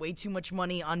and spent way too much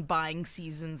money on buying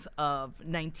seasons of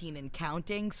 19 and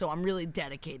Counting, so I'm really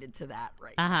dedicated to that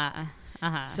right now.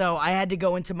 So I had to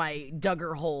go into my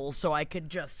Duggar hole so I could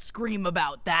just scream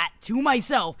about that to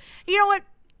myself. You know what?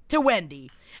 To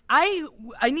Wendy. I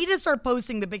need to start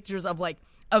posting the pictures of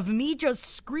me just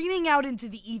screaming out into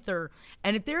the ether.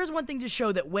 And if there is one thing to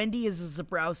show that Wendy is a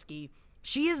Zabrowski,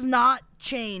 she is not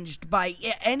changed by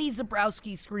any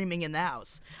Zabrowski screaming in the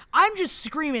house. I'm just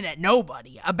screaming at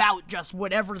nobody about just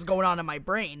whatever's going on in my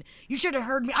brain. You should have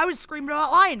heard me. I was screaming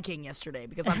about Lion King yesterday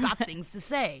because I've got things to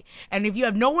say. And if you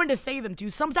have no one to say them to,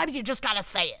 sometimes you just got to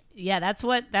say it. Yeah,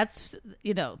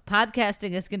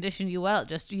 podcasting has conditioned you well.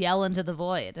 Just yell into the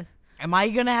void. Am I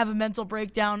going to have a mental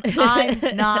breakdown?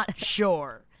 I'm not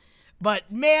sure.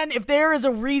 But, man, if there is a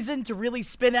reason to really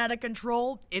spin out of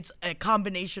control, it's a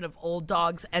combination of old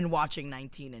dogs and watching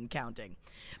 19 and Counting.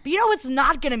 But what's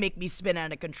not going to make me spin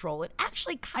out of control? It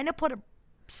actually kind of put a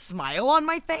smile on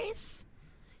my face.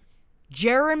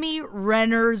 Jeremy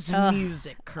Renner's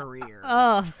music career.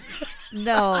 Oh,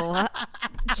 no.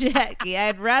 Jackie,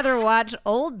 I'd rather watch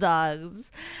Old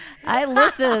Dogs. I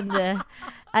listened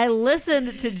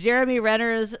to Jeremy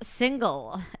Renner's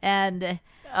single, and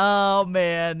Oh,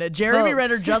 man. Jeremy Folks.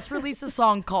 Renner just released a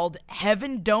song called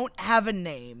Heaven Don't Have a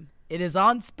Name. It is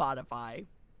on Spotify.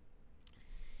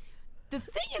 The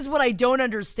thing is, what I don't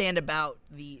understand about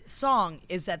the song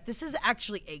is that this is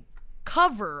actually a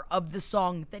cover of the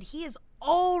song that he has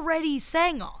already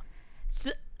sang on.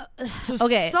 So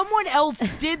okay. someone else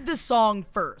did the song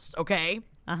first, okay?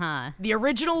 Uh-huh. The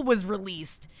original was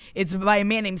released. It's by a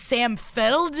man named Sam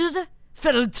Feld.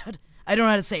 I don't know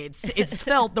how to say it. It's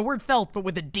spelled, the word felt, but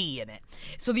with a D in it.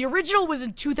 So the original was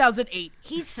in 2008.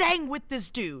 He sang with this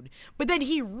dude, but then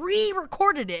he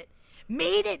re-recorded it,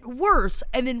 made it worse,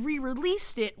 and then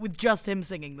re-released it with just him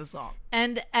singing the song.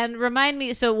 And remind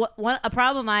me, so a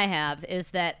problem I have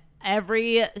is that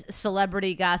every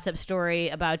celebrity gossip story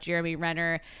about Jeremy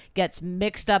Renner gets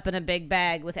mixed up in a big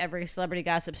bag with every celebrity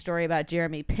gossip story about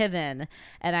Jeremy Piven,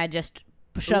 and I just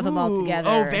shove them all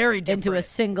together very into a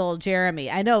single Jeremy.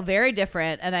 I know, very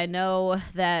different, and I know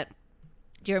that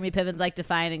Jeremy Piven's like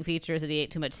defining features that he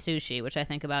ate too much sushi, which I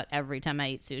think about every time I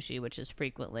eat sushi, which is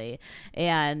frequently.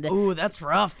 And ooh, that's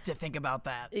rough to think about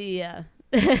that. Yeah.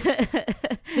 Am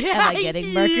I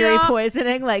getting mercury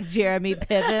poisoning like Jeremy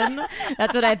Piven?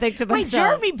 That's what I think to myself. Wait,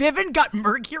 Jeremy Piven got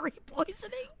mercury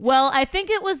poisoning? Well, I think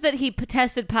it was that he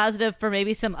tested positive for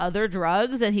maybe some other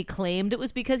drugs, and he claimed it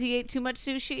was because he ate too much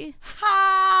sushi.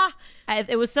 Ha!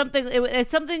 It was something.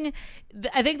 It's something.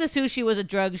 I think the sushi was a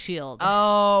drug shield.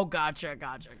 Oh, gotcha.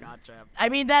 I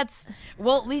mean, that's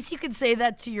well. At least you can say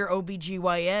that to your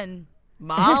OBGYN.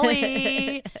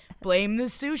 Molly, blame the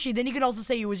sushi. Then you could also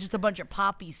say it was just a bunch of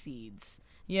poppy seeds.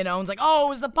 You know, it's like, oh, it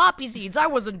was the poppy seeds. I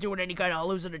wasn't doing any kind of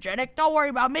hallucinogenic. Don't worry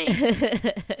about me.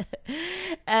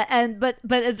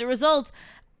 But as a result,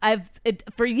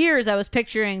 for years I was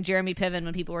picturing Jeremy Piven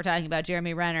when people were talking about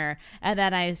Jeremy Renner, and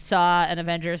then I saw an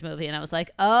Avengers movie, and I was like,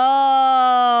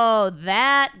 oh,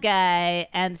 that guy.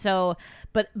 And so,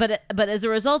 but as a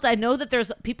result, I know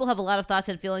that people have a lot of thoughts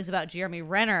and feelings about Jeremy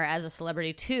Renner as a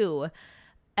celebrity too.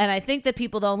 And I think that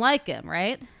people don't like him,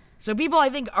 right? So people, I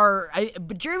think,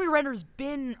 but Jeremy Renner's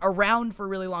been around for a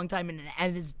really long time and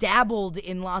has dabbled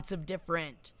in lots of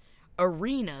different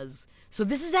arenas. So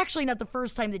this is actually not the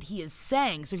first time that he has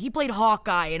sang. So he played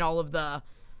Hawkeye in all of the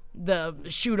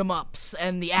shoot 'em ups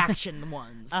and the action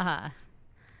ones. Uh-huh.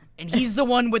 And he's the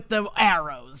one with the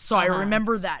arrows. So I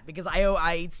remember that because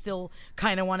I still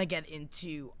kind of want to get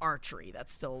into archery.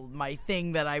 That's still my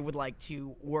thing that I would like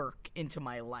to work into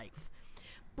my life.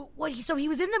 But so he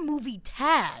was in the movie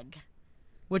Tag,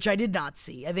 which I did not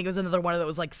see. I think it was another one of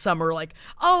those like summer, like,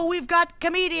 oh, we've got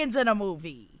comedians in a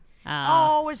movie.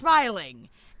 Oh, we're smiling.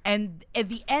 And at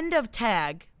the end of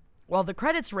Tag, while the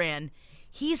credits ran,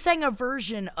 he sang a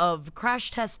version of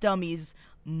Crash Test Dummies'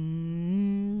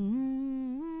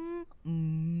 and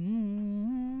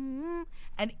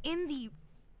in the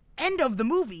end of the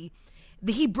movie,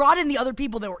 he brought in the other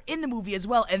people that were in the movie as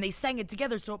well, and they sang it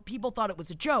together, so people thought it was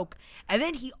a joke. And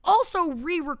then he also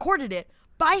re-recorded it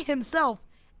by himself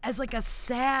as like a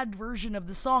sad version of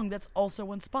the song that's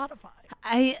also on Spotify.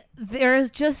 There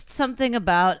is just something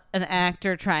about an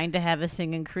actor trying to have a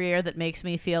singing career that makes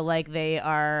me feel like they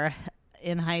are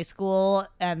in high school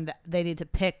and they need to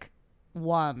pick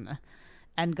one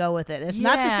and go with it. It's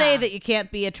not to say that you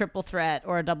can't be a triple threat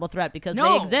or a double threat, because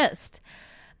they exist.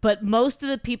 But most of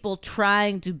the people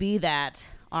trying to be that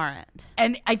aren't.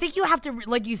 And I think you have to,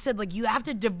 like you said, like you have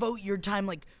to devote your time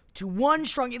like to one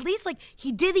strong, at least like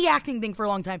he did the acting thing for a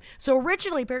long time. So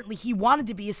originally, apparently, he wanted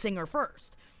to be a singer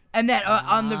first. And that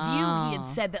on The View, he had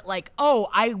said that like, oh,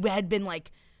 I had been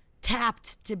like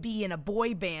tapped to be in a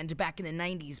boy band back in the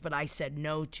 90s, but I said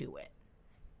no to it.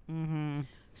 Mm-hmm.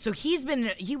 So he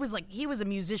was a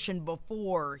musician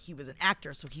before he was an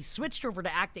actor, so he switched over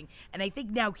to acting, and I think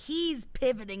now he's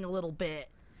pivoting a little bit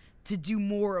to do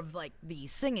more of like the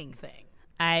singing thing.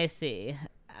 I see.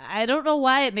 I don't know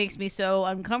why it makes me so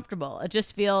uncomfortable. It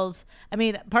just feels, I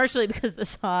mean, partially because the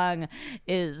song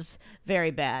is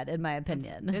very bad, in my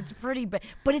opinion. It's pretty bad,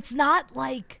 but it's not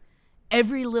like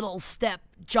every little step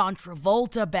John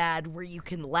Travolta bad where you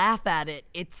can laugh at it.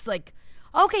 It's like,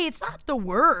 okay, it's not the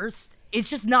worst. It's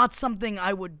just not something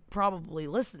I would probably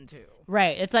listen to.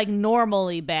 Right. It's like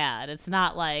normally bad. It's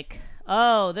not like,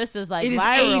 oh, this is like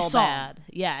viral bad.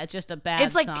 Yeah, it's just a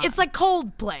bad song. It's like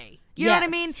Coldplay. You know what I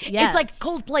mean? Yes. It's like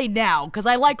Coldplay now, because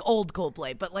I like old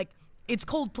Coldplay, but like it's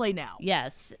Coldplay now.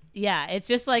 Yes. Yeah. It's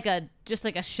just like a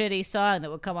shitty song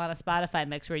that would come on a Spotify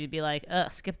mix where you'd be like,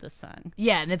 ugh, skip this song.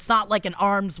 Yeah, and it's not like an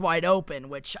Arms Wide Open,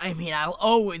 which, I mean, I'll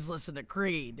always listen to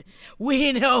Creed.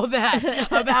 We know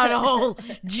that about old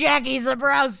Jackie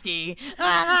Zabrowski.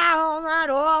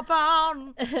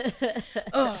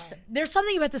 There's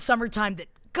something about the summertime that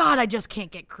God, I just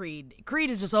can't get Creed. Creed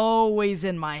is just always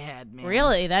in my head, man.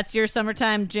 Really? That's your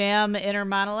summertime jam inner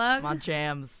monologue? My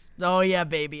jams. Oh, yeah,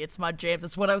 baby. It's my jams.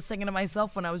 It's what I was singing to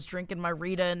myself when I was drinking my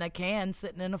Rita in a can,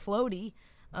 sitting in a floaty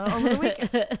over the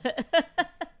weekend.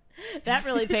 That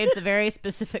really paints a very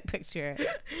specific picture.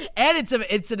 And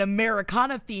it's an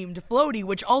Americana-themed floaty,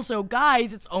 which also,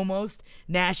 guys, it's almost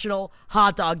National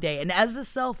Hot Dog Day. And as the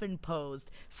self-imposed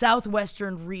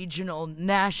Southwestern Regional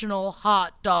National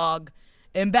Hot Dog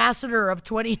Ambassador of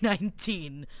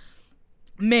 2019,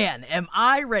 man, am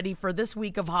I ready for this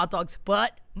week of hot dogs.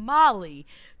 But, Molly,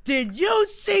 did you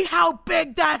see how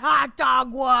big that hot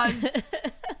dog was?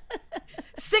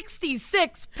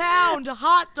 66-pound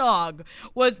hot dog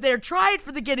was there, tried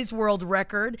for the Guinness World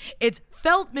Record. It's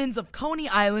Feltman's of Coney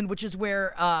Island, which is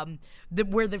where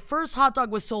the first hot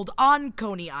dog was sold on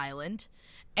Coney Island.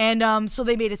 And so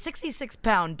they made a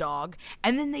 66-pound dog,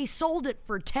 and then they sold it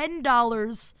for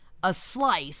 $10 a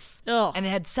slice. Ugh. And it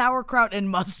had sauerkraut and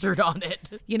mustard on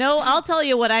it. You know, I'll tell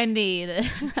you what I need.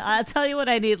 I'll tell you what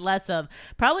I need less of.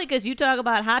 Probably because you talk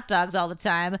about hot dogs all the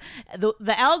time. The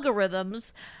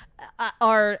algorithms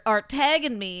are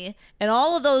tagging me in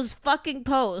all of those fucking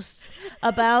posts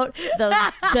about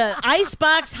the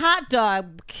icebox hot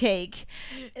dog cake,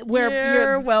 where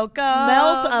You're welcome.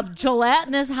 Melt a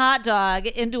gelatinous hot dog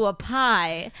into a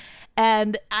pie.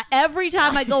 And every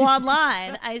time I go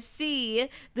online, I see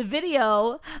the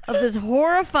video of this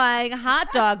horrifying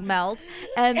hot dog melt,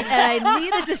 and I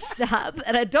need it to stop,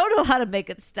 and I don't know how to make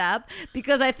it stop,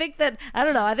 because I think that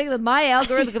my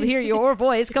algorithm can hear your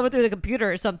voice coming through the computer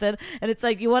or something, and it's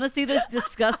like, you want to see this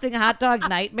disgusting hot dog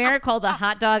nightmare called the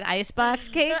hot dog icebox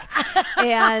cake?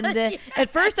 And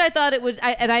at first I thought it was,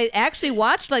 I actually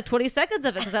watched like 20 seconds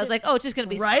of it, because I was like, oh, it's just going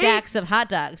to be stacks of hot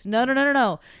dogs.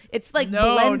 No. It's like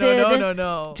blended.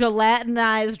 No.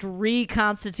 Gelatinized,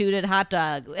 reconstituted hot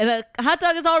dog. And a hot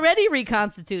dog is already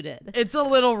reconstituted. It's a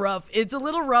little rough. It's a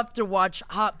little rough to watch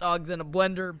hot dogs in a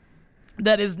blender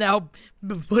that is now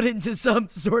put into some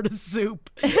sort of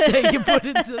soup that you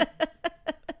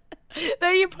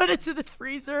put into the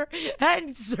freezer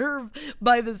and serve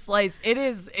by the slice.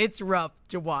 It's rough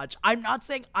to watch. I'm not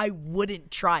saying I wouldn't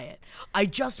try it. I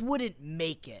just wouldn't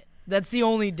make it. That's the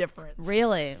only difference.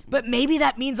 Really? But maybe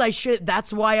that means I should.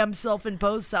 That's why I'm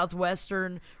self-imposed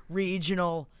Southwestern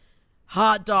Regional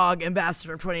Hot Dog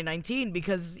Ambassador 2019,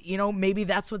 because, you know, maybe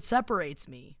that's what separates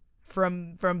me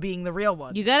from being the real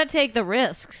one. You got to take the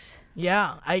risks.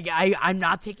 Yeah, I'm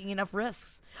not taking enough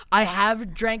risks. I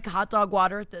have drank hot dog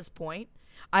water at this point.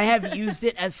 I have used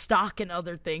it as stock in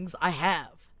other things. I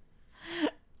have.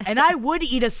 And I would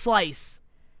eat a slice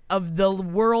of the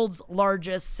world's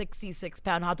largest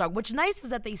 66-pound hot dog. What's nice is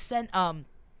that they sent,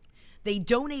 they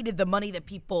donated the money that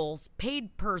people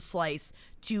paid per slice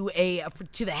to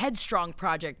the Headstrong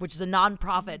Project, which is a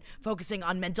nonprofit focusing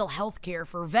on mental health care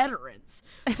for veterans.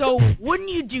 So wouldn't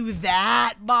you do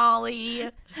that, Molly?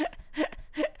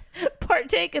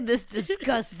 Partake in this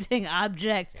disgusting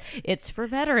object. It's for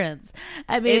veterans.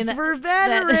 I mean, it's for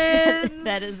veterans.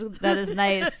 That is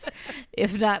nice,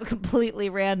 if not completely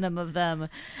random of them.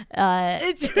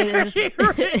 It's very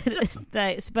random. It is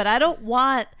nice, but I don't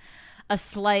want a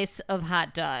slice of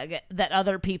hot dog that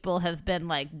other people have been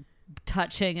like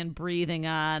touching and breathing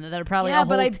on. That are probably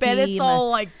but I bet it's all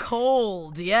like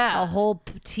cold. Yeah, a whole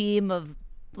team of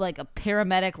like a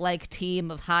paramedic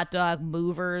team of hot dog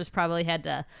movers probably had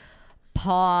to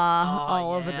paw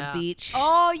all over the beach.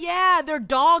 Oh yeah, they're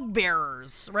dog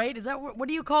bearers, right? Is that what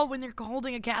do you call when you're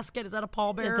holding a casket? Is that a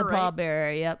pallbearer? It's a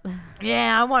pallbearer. Yep.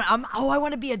 Yeah, I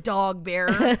want to be a dog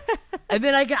bearer, and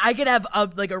then I could have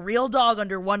a real dog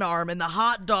under one arm and the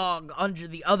hot dog under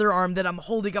the other arm that I'm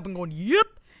holding up and going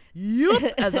yip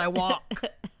as I walk.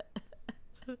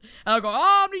 And I'll go,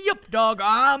 I'm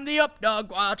the up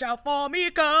dog, watch out for me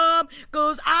come,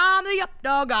 'cause I'm the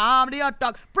up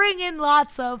dog, bringing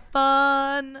lots of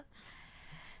fun.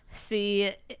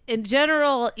 See, in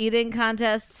general, eating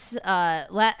contests,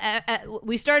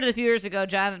 we started a few years ago.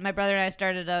 John, my brother and I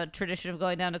started a tradition of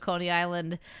going down to Coney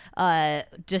Island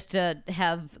just to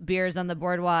have beers on the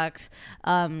boardwalks,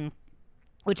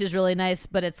 which is really nice,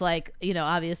 but it's like, you know,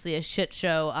 obviously a shit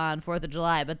show on 4th of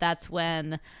July, but that's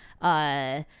when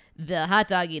the hot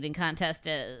dog eating contest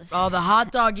is. Oh, the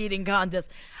hot dog eating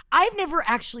contest. I've never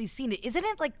actually seen it. Isn't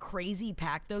it like crazy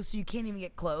packed though, so you can't even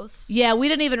get close? Yeah, we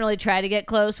didn't even really try to get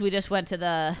close. We just went to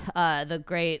the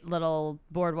great little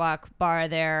boardwalk bar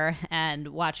there and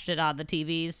watched it on the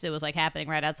TVs. It was like happening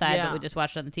right outside, but we just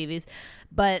watched it on the TVs.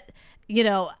 But, you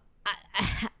know,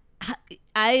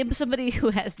 I am somebody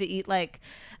who has to eat like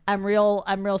I'm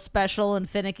real special and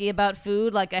finicky about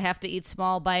food. Like, I have to eat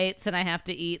small bites and I have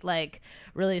to eat like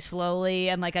really slowly,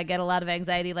 and like I get a lot of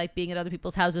anxiety like being at other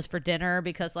people's houses for dinner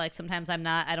because like sometimes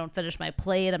I don't finish my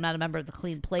plate. I'm not a member of the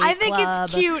clean plate I think club.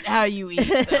 it's cute how you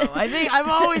eat, though. I've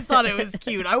always thought it was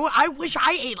cute. I wish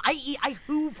I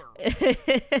hoover.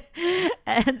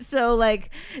 And so like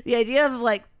the idea of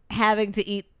like having to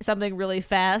eat something really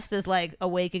fast is like a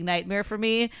waking nightmare for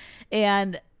me,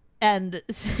 and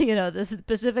you know, the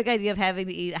specific idea of having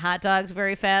to eat hot dogs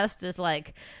very fast is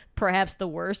like perhaps the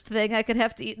worst thing I could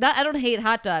have to eat. I don't hate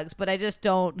hot dogs, but I just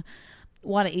don't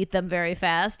want to eat them very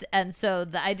fast. And so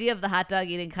the idea of the hot dog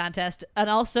eating contest, and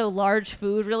also large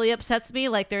food, really upsets me.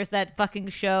 Like there's that fucking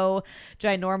show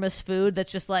Ginormous Food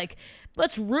that's just like,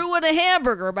 let's ruin a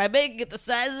hamburger by making it the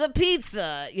size of a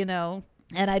pizza, you know.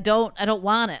 And I don't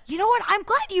want it. You know what? I'm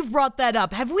glad you've brought that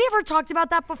up. Have we ever talked about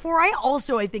that before? I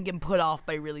think am put off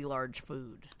by really large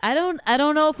food. I don't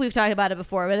know if we've talked about it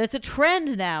before, but it's a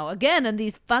trend now. Again, in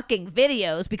these fucking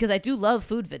videos, because I do love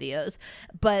food videos.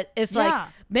 But it's like,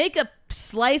 make a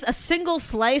single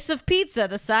slice of pizza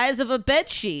the size of a bed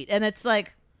sheet, and it's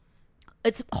like,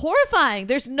 it's horrifying.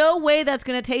 There's no way that's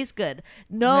going to taste good.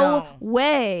 No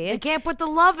way. They can't put the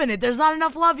love in it. There's not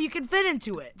enough love you can fit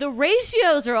into it. The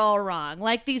ratios are all wrong.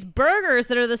 Like these burgers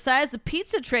that are the size of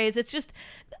pizza trays, it's just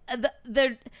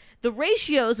the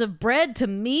ratios of bread to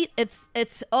meat, and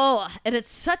it's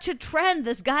such a trend.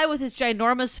 This guy with his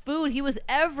Ginormous Food, he was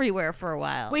everywhere for a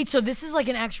while. Wait, so this is like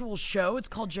an actual show? It's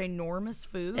called Ginormous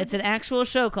Food? It's an actual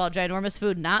show called Ginormous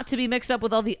Food, not to be mixed up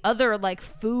with all the other like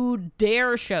food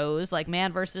dare shows like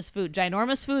Man vs. Food.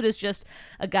 Ginormous Food is just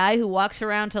a guy who walks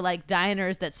around to like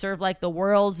diners that serve like the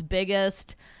world's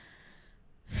biggest,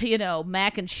 you know,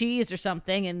 mac and cheese or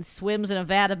something, and swims in a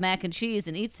vat of mac and cheese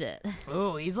and eats it.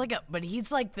 Oh, he's like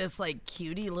this like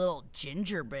cutie little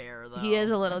ginger bear, though. He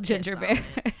is a little ginger bear.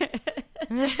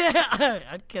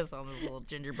 I'd kiss on this little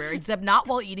ginger bear, except not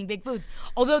while eating big foods.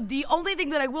 Although the only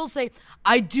thing that I will say,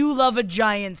 I do love a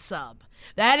giant sub.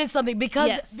 That is something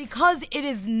because it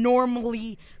is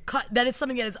normally cut. That is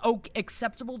something that is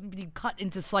acceptable to be cut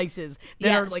into slices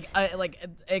that are like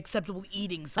acceptable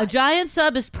eating size. A giant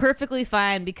sub is perfectly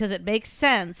fine because it makes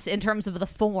sense in terms of the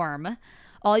form.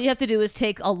 All you have to do is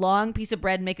take a long piece of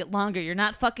bread and make it longer. You're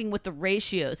not fucking with the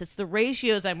ratios. It's the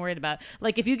ratios I'm worried about.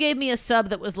 Like if you gave me a sub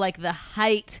that was like the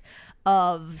height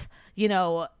of, you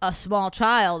know, a small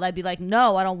child, I'd be like,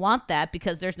 no, I don't want that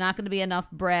because there's not going to be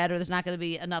enough bread or there's not going to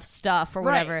be enough stuff or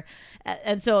whatever. Right.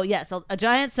 And so, yes, a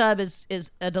giant sub is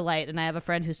a delight. And I have a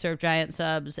friend who served giant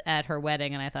subs at her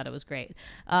wedding, and I thought it was great.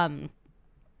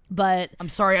 But I'm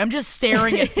sorry, I'm just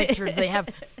staring at pictures. They have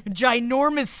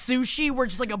ginormous sushi where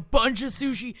just like a bunch of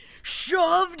sushi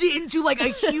shoved into like a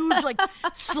huge like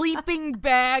sleeping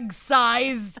bag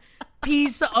sized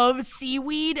piece of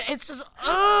seaweed. It's just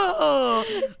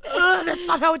that's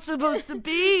not how it's supposed to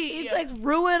be. It's like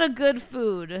ruin a good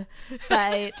food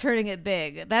by turning it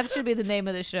big. That should be the name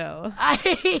of the show.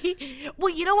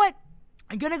 Well, you know what?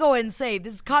 I'm going to go ahead and say,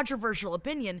 this is controversial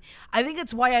opinion. I think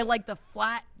that's why I like the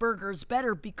flat burgers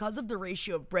better because of the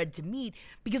ratio of bread to meat,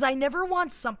 because I never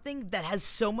want something that has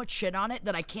so much shit on it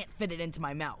that I can't fit it into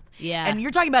my mouth. Yeah. And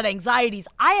you're talking about anxieties.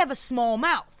 I have a small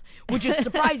mouth, which is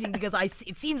surprising because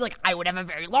it seems like I would have a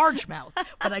very large mouth,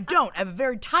 but I don't. I have a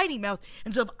very tiny mouth.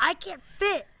 And so if I can't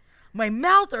fit my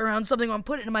mouth around something when I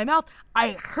put it in my mouth,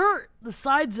 I hurt the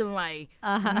sides of my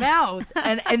mouth,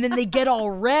 and then they get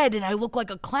all red, and I look like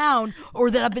a clown,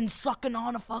 or that I've been sucking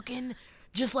on a fucking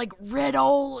just like red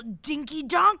old dinky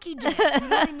donkey dick. You know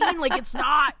what I mean? Like it's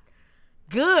not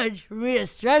good for me to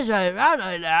stretch my mouth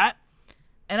like that,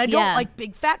 and I don't like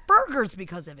big fat burgers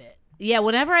because of it. Yeah,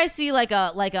 whenever I see like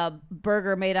a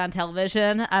burger made on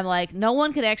television, I'm like, no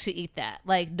one could actually eat that.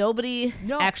 Like nobody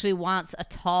actually wants a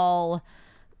tall,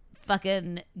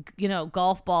 fucking, you know,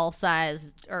 golf ball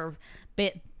sized or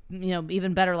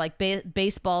even better, like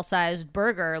baseball sized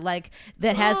burger, like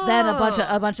that has then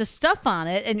a bunch of stuff on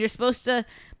it, and you're supposed to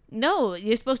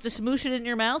smoosh it in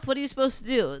your mouth. What are you supposed to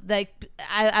do? Like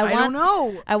I don't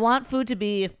know. I want food to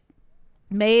be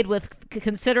made with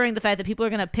considering the fact that people are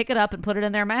going to pick it up and put it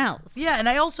in their mouths. Yeah, and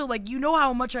I also like, you know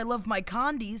how much I love my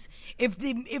condies. If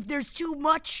there's too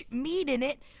much meat in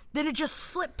it, then it just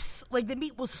slips, like the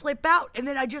meat will slip out, and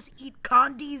then I just eat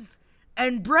condies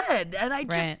and bread, and I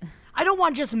don't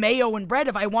want just mayo and bread.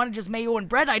 If I wanted just mayo and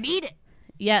bread, I'd eat it.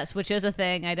 Yes, which is a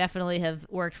thing. I definitely have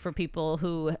worked for people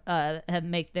who have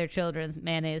make their children's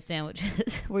mayonnaise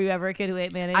sandwiches. Were you ever a kid who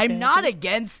ate mayonnaise sandwiches? I'm not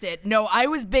against it. No, I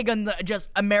was big on the just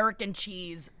American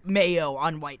cheese mayo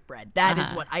on white bread. That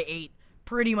is what I ate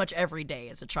pretty much every day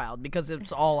as a child because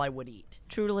it's all I would eat.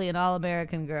 Truly an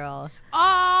all-American girl.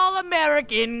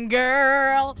 All-American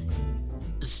girl.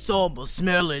 Summer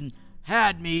smelling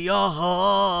had me a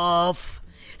huff.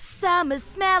 Summer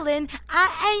smelling,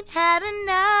 I ain't had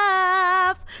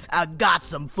enough. I got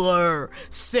some Fleur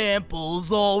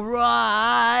samples,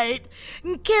 alright.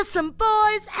 Kissed some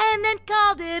boys and then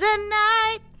called it a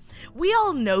night. We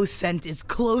all know scent is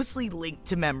closely linked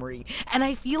to memory, and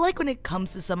I feel like when it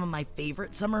comes to some of my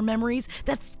favorite summer memories,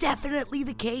 that's definitely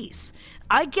the case.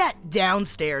 I get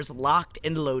downstairs locked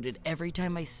and loaded every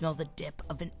time I smell the dip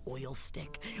of an oil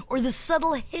stick, or the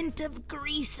subtle hint of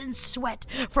grease and sweat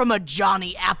from a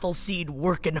Johnny Appleseed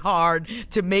working hard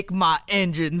to make my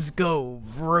engines go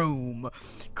vroom.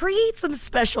 Create some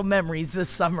special memories this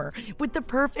summer with the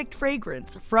perfect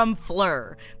fragrance from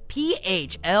Fleur.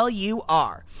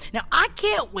 PHLUR. Now, I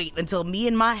can't wait until me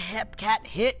and my Hepcat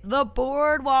hit the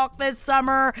boardwalk this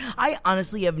summer. I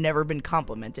honestly have never been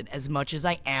complimented as much as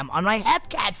I am on my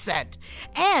Hepcat scent.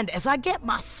 And as I get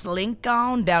my slink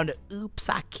on down to Oops,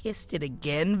 I Kissed It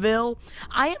Againville,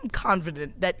 I am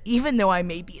confident that even though I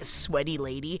may be a sweaty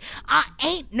lady, I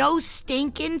ain't no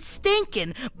stinking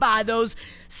by those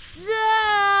summer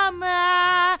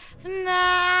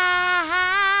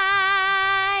nights.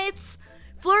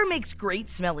 Fleur makes great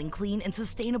smelling, clean, and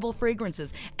sustainable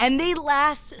fragrances, and they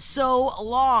last so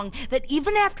long that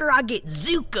even after I get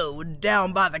Zuko'd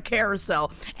down by the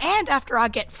carousel, and after I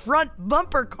get front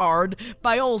bumper card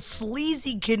by old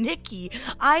sleazy Kanicki,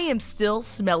 I am still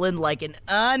smelling like an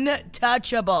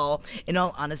untouchable. In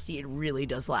all honesty, it really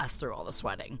does last through all the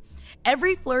sweating.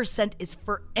 Every Fleur scent is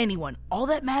for anyone. All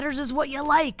that matters is what you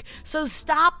like. So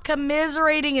stop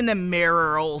commiserating in the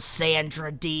mirror, old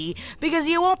Sandra D, because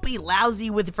you won't be lousy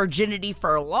with virginity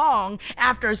for long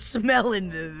after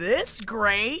smelling this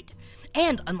great.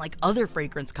 And unlike other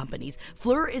fragrance companies,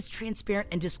 Fleur is transparent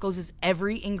and discloses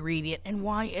every ingredient and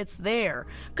why it's there.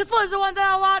 Because Fleur's the one that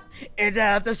I want. It's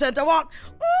the scent I want.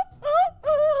 Ooh, ooh,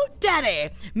 ooh,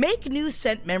 daddy. Make new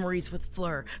scent memories with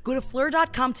Fleur. Go to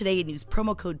Fleur.com today and use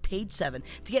promo code PAGE7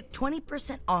 to get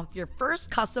 20% off your first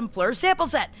custom Fleur sample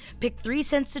set. Pick 3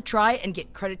 scents to try and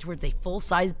get credit towards a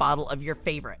full-size bottle of your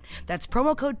favorite. That's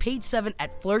promo code PAGE7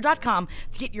 at Fleur.com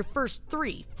to get your first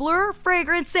 3 Fleur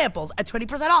fragrance samples at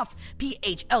 20% off.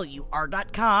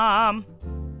 PHLUR.com.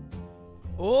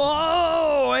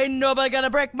 Oh, ain't nobody gonna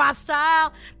break my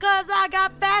style, 'cause I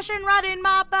got fashion right in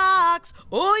my box.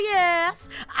 Oh yes,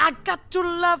 I got to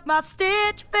love my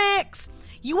Stitch Fix.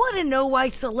 You want to know why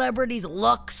celebrities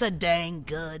look so dang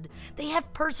good? They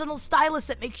have personal stylists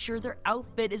that make sure their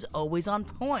outfit is always on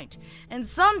point. And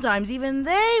sometimes even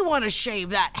they want to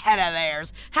shave that head of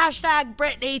theirs. Hashtag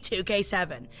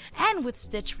Britney2K7. And with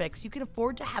Stitch Fix, you can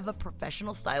afford to have a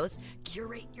professional stylist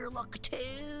curate your look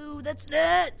too. That's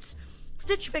nuts.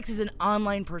 Stitch Fix is an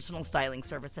online personal styling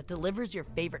service that delivers your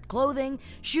favorite clothing,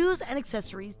 shoes, and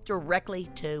accessories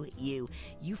directly to you.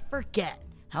 You forget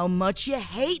how much you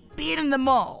hate being in the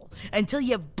mall until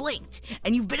you've blinked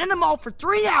and you've been in the mall for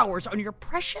 3 hours on your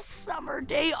precious summer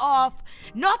day off.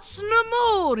 Not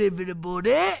no more,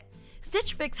 everybody.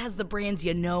 Stitch Fix has the brands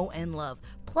you know and love,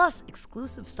 plus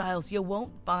exclusive styles you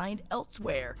won't find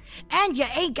elsewhere. And you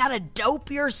ain't gotta dope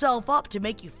yourself up to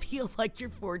make you feel like you're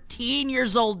 14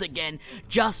 years old again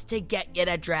just to get you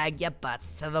to drag your butts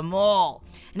to the mall.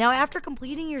 Now, after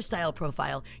completing your style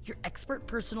profile, your expert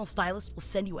personal stylist will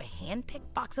send you a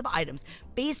hand-picked box of items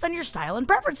based on your style and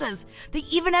preferences. They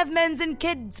even have men's and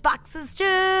kids boxes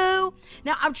too.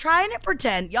 Now, I'm trying to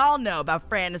pretend y'all know about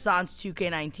Fran Nassau's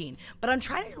 2K19, but I'm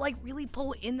trying to really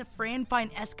pull in the Fran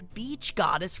Fine-esque beach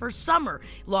goddess for summer.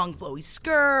 Long flowy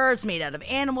skirts made out of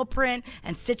animal print,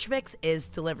 and Stitch Fix is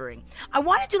delivering. I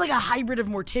want to do like a hybrid of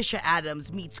Morticia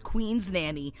Addams meets Queen's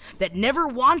Nanny that never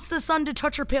wants the sun to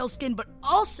touch her pale skin, but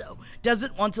also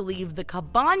doesn't want to leave the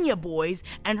Cabana boys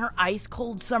and her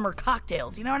ice-cold summer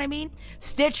cocktails. You know what I mean?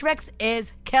 Stitch Fix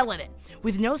is killing it.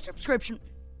 With no subscription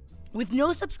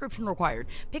required,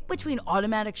 pick between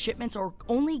automatic shipments or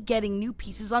only getting new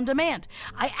pieces on demand.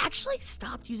 I actually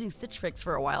stopped using Stitch Fix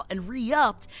for a while and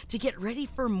re-upped to get ready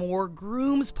for more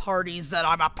grooms parties that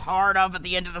I'm a part of at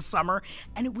the end of the summer,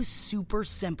 and it was super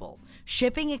simple.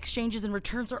 Shipping, exchanges, and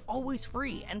returns are always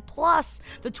free, and plus,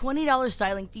 the $20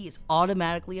 styling fee is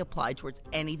automatically applied towards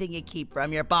anything you keep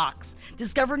from your box.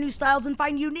 Discover new styles and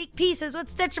find unique pieces with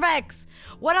Stitch Fix.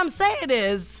 What I'm saying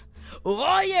is,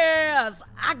 oh yes,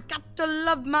 I got to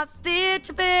love my Stitch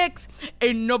Fix.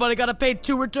 Ain't nobody gotta pay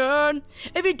to return.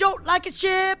 If you don't like it,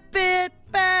 ship it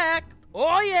back.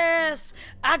 Oh yes,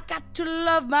 I got to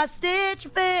love my Stitch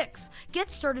Fix. Get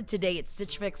started today at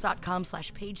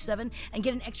stitchfix.com/page7 and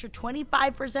get an extra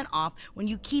 25% off when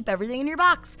you keep everything in your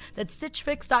box. That's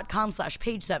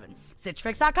stitchfix.com/page7.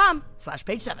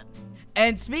 stitchfix.com/page7.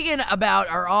 And speaking about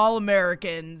our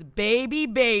All-Americans,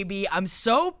 baby, I'm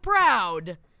so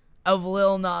proud of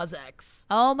Lil Nas X.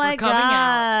 Oh my for coming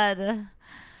God. out.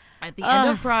 At the end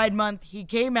of Pride Month, he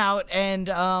came out and,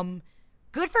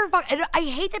 good for and I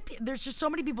hate that there's just so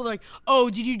many people that are like, oh,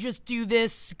 did you just do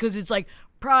this because it's like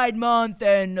Pride Month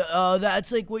and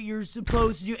that's like what you're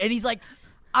supposed to do? And he's like,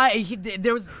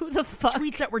 there was who the fuck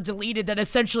tweets that were deleted that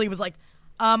essentially was like,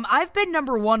 I've been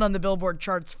number 1 on the Billboard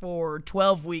charts for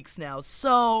 12 weeks now,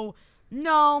 so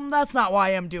no, that's not why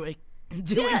I'm doing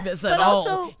this at all.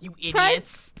 Also, you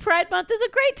idiots. Pride Month is a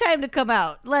great time to come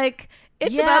out. Like,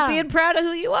 it's about being proud of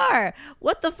who you are.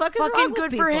 What the fuck is fucking wrong with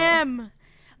good people? for him.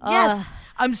 Yes,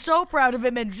 I'm so proud of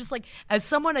him, and just like as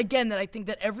someone again that I think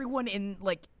that everyone in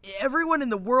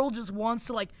the world just wants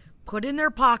to like put in their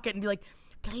pocket and be like,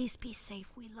 please be safe,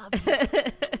 we love you.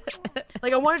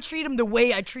 Like I want to treat him the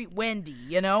way I treat Wendy,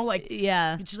 you know? Like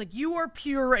it's just like you are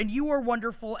pure and you are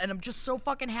wonderful, and I'm just so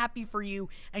fucking happy for you,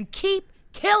 and keep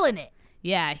killing it.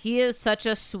 Yeah, he is such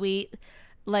a sweet.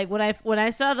 Like when I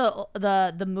saw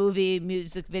the movie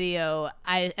music video,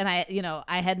 I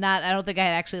don't think I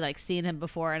had actually like seen him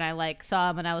before, and I like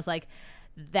saw him and I was like,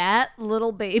 that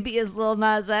little baby is Lil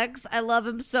Nas X. I love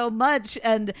him so much,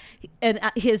 and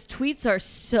his tweets are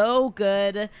so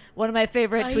good. One of my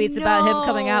favorite tweets about him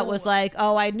coming out was like,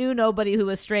 oh, I knew nobody who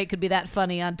was straight could be that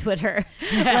funny on Twitter.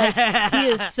 Like, he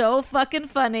is so fucking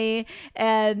funny,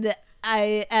 and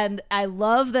I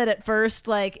love that at first,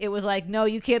 like, it was like, no,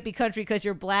 you can't be country because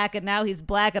you're black, and now he's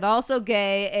black and also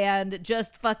gay and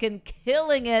just fucking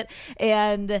killing it.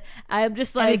 And I'm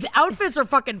just like, and his outfits are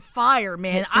fucking fire,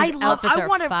 man. I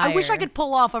wish I could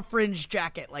pull off a fringe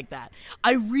jacket like that.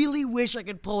 I really wish I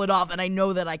could pull it off, and I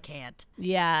know that I can't.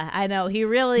 Yeah, I know. He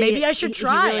really, maybe I should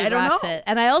try. Really I don't know. It.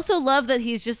 And I also love that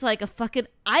he's just like a fucking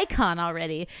icon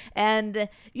already. And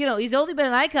he's only been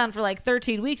an icon for like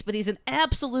 13 weeks, but he's an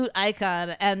absolute icon.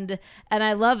 And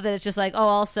I love that it's just like, oh,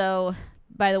 also,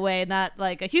 by the way, not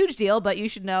like a huge deal, but you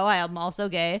should know I am also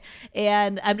gay.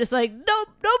 And I'm just like, no,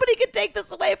 nobody can take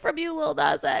this away from you, Lil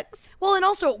Nas X. Well, and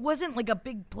also it wasn't like a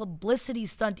big publicity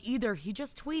stunt either. He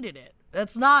just tweeted it.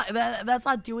 That's not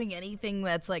doing anything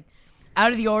that's like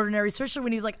out of the ordinary, especially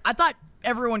when he's like, I thought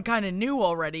everyone kind of knew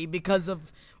already because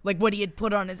of like what he had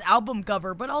put on his album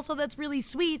cover, but also that's really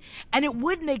sweet. And it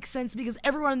would make sense because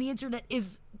everyone on the internet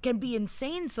can be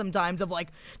insane sometimes of like,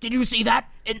 did you see that?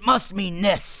 It must mean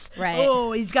this. Right.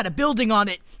 Oh, he's got a building on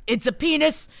it. It's a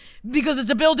penis because it's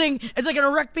a building. It's like an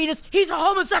erect penis. He's a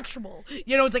homosexual.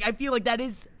 It's like, I feel like that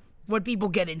is what people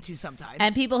get into sometimes.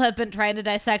 And people have been trying to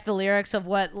dissect the lyrics of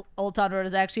what Old Town Road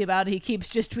is actually about. He keeps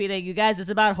just tweeting, you guys,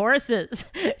 it's about horses.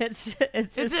 It's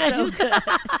just so good.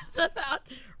 It's about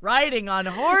riding on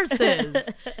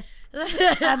horses. I'm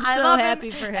so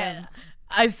happy for him.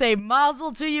 I say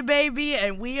mazel to you, baby,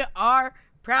 and we are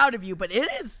proud of you. But it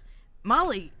is,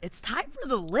 Molly, it's time for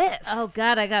the list. Oh,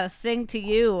 God, I got to sing to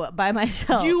you by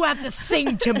myself. You have to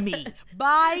sing to me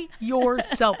by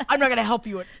yourself. I'm not going to help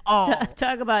you at all.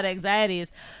 Talk about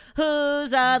anxieties.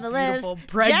 Who's on the beautiful, list?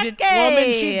 Pregnant Jackie!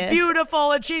 woman. She's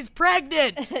beautiful and she's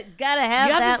pregnant. Gotta have that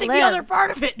You have to sing list. the other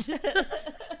part of it.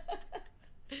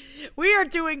 We are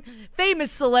doing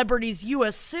famous celebrities you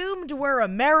assumed were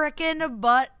American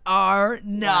but are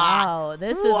not. Wow,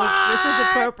 this is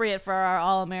appropriate for our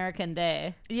All-American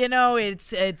Day. It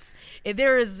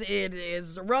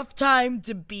is a rough time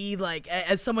to be like,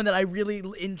 as someone that I really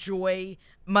enjoy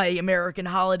my American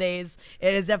holidays.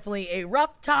 It is definitely a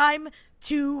rough time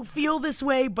to feel this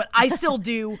way, but I still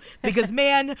do because,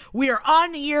 man, we are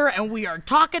on here and we are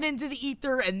talking into the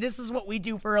ether, and this is what we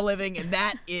do for a living, and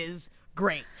that is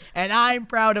great. And I'm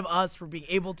proud of us for being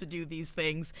able to do these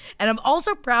things. And I'm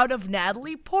also proud of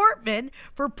Natalie Portman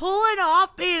for pulling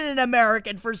off being an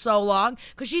American for so long,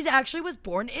 because she's actually was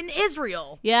born in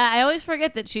Israel. Yeah, I always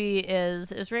forget that she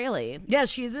is Israeli. Yeah,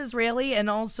 she is Israeli, and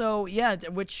also,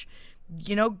 which,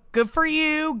 good for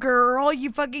you, girl.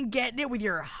 You fucking getting it with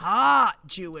your hot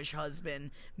Jewish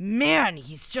husband. Man,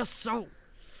 he's just so,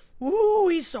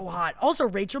 he's so hot. Also,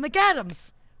 Rachel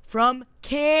McAdams from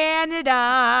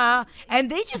Canada. And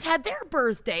they just had their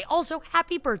birthday. Also,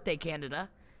 happy birthday, Canada.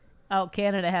 Oh,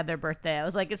 Canada had their birthday. I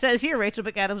was like, it says here Rachel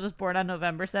McAdams was born on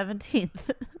November 17th.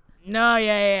 No,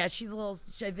 yeah. She's a little.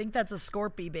 I think that's a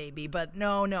Scorpy baby, but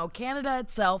no. Canada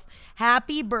itself.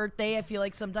 Happy birthday! I feel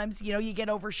like sometimes you get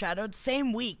overshadowed.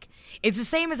 Same week. It's the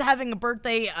same as having a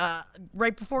birthday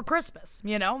right before Christmas.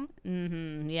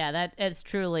 Mm-hmm. Yeah, that is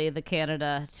truly the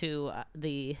Canada to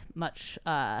the much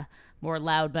more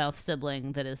loudmouth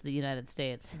sibling that is the United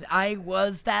States. I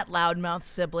was that loudmouth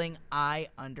sibling. I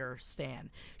understand.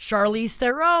 Charlize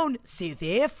Theron, South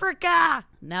Africa.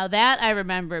 Now that I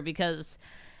remember because.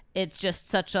 It's just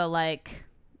such a,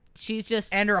 she's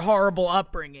just... And her horrible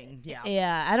upbringing, yeah.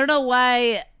 Yeah, I don't know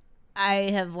why I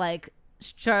have,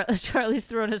 Charlize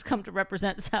Theron has come to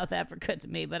represent South Africa to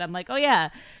me, but I'm like, oh, yeah,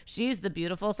 she's the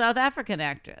beautiful South African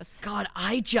actress. God,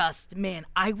 I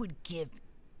would give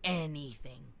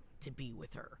anything to be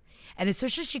with her. And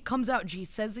especially she comes out and she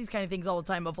says these kind of things all the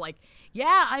time of,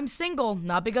 yeah, I'm single,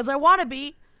 not because I want to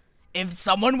be. If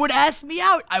someone would ask me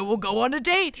out, I will go on a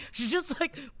date. She's just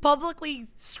publicly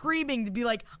screaming to be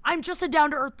I'm just a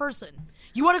down-to-earth person.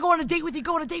 You want to go on a date with me?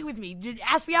 Go on a date with me.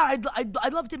 Ask me out.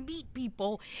 I'd love to meet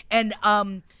people. And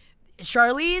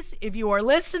Charlize, if you are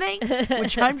listening,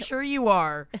 which I'm sure you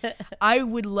are, I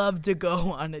would love to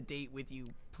go on a date with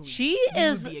you. Please. She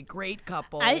would be a great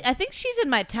couple. I think she's in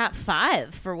my top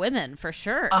 5 for women for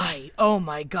sure. Oh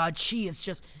my God, she is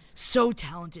just so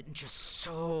talented and just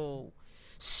so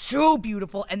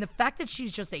beautiful, and the fact that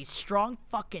she's just a strong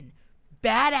fucking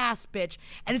badass bitch,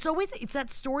 and it's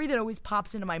that story that always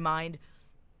pops into my mind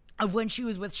of when she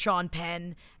was with Sean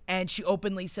Penn, and she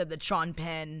openly said that Sean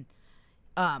Penn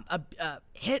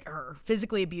hit her,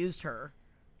 physically abused her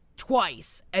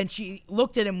twice, and she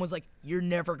looked at him and was like, "You're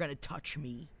never gonna touch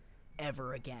me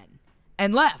ever again,"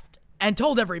 and left and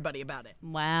told everybody about it.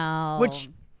 Wow. Which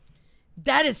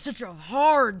that is such a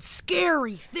hard,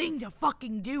 scary thing to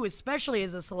fucking do, especially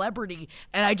as a celebrity.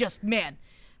 And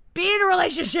be in a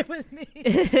relationship with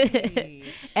me.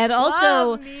 And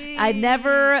also, I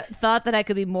never thought that I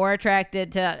could be more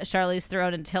attracted to Charlize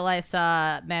Theron until I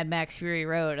saw Mad Max Fury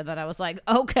Road. And then I was like,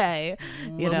 okay,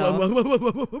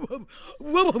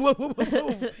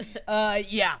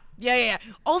 Yeah.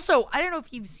 Also, I don't know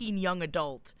if you've seen Young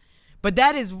Adult, but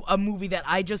that is a movie that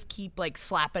I just keep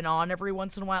slapping on every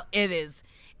once in a while.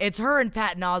 It's her and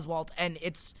Patton Oswalt, and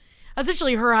it's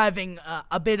essentially her having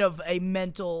a bit of a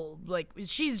mental,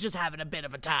 she's just having a bit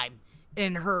of a time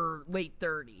in her late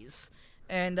 30s.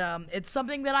 And it's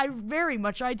something that I very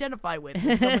much identify with.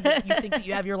 Someone that you think that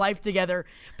you have your life together,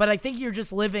 but I think you're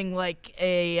just living like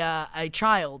a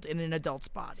child in an adult's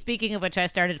body. Speaking of which, I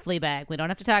started Fleabag. We don't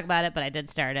have to talk about it, but I did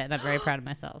start it, and I'm very proud of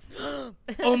myself.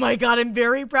 Oh my God, I'm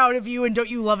very proud of you, and don't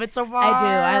you love it so far? I do.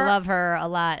 I love her a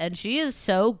lot, and she is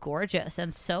so gorgeous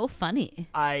and so funny.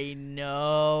 I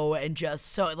know, and just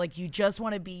so, you just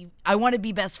want to be, I want to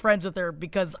be best friends with her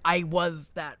because I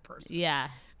was that person. Yeah.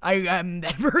 I am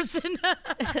that person.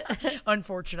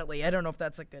 Unfortunately, I don't know if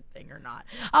that's a good thing or not.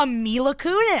 Mila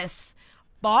Kunis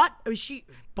bought.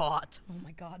 Oh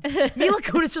my God. Mila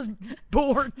Kunis was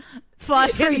born. Fought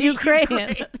for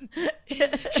Ukraine.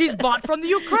 She's bought from the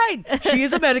Ukraine. She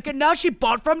is American now. She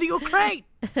bought from the Ukraine.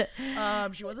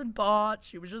 She wasn't bought.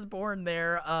 She was just born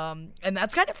there. And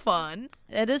that's kind of fun.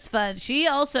 It is fun. She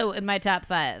also in my top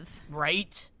 5.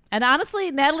 Right. And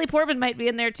honestly, Natalie Portman might be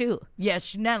in there too.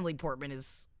 Yes, Natalie Portman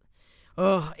is.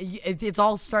 Oh, it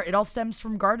all stems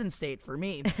from Garden State for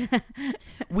me.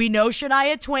 We know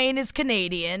Shania Twain is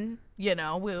Canadian.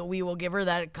 We will give her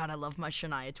that. God, I love my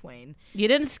Shania Twain. You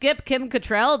didn't skip Kim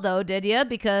Cattrall though, did you?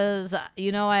 Because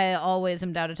I always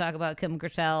am down to talk about Kim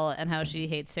Cattrall and how she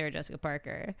hates Sarah Jessica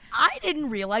Parker. I didn't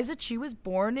realize that she was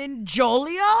born in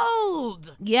Joliard.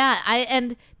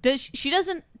 Yeah, does she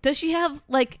have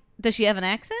an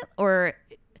accent or?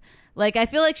 I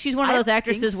feel like she's one of those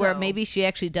actresses where maybe she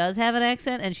actually does have an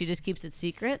accent and she just keeps it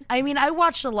secret. I mean, I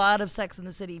watched a lot of Sex and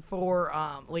the City for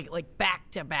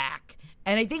back to back,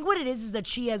 and I think what it is that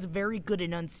she has very good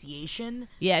enunciation.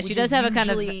 Yeah, she does have a kind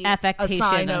of affectation. A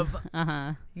sign of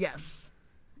yes,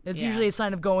 it's usually a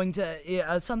sign of going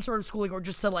to some sort of schooling or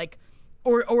just to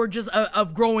or just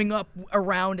of growing up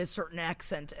around a certain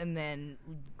accent and then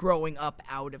growing up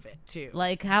out of it too.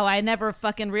 Like how I never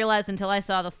fucking realized until I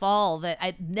saw The Fall that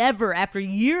I never, after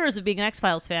years of being an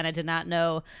X-Files fan, I did not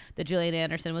know that Gillian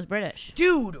Anderson was British.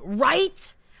 Dude,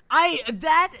 right?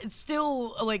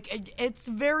 It's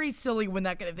very silly when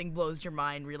that kind of thing blows your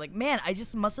mind where you're like, man, I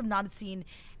just must have not seen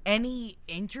any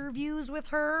interviews with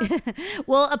her.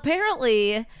 Well,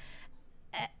 apparently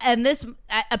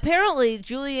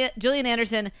Gillian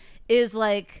Anderson is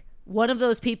one of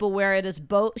those people where it is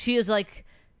both. She is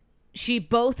she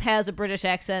both has a British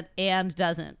accent and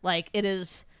doesn't.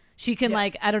 She can Yes.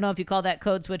 like, I don't know if you call that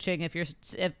code switching,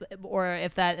 or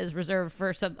if that is reserved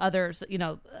for some others,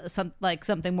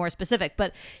 something more specific.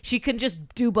 But she can just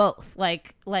do both.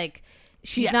 Like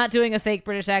she's Yes. not doing a fake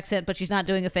British accent, but she's not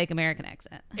doing a fake American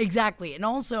accent. Exactly. And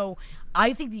also,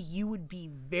 I think that you would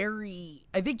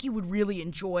really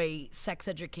enjoy Sex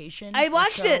Education. I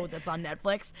watched the show it. That's on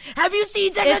Netflix. Have you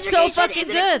seen Sex It's Education? so fucking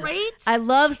Isn't good. it great? I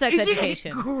love Sex Isn't it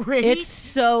Education. great? It's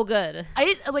so good.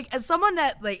 As someone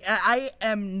that I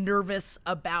am nervous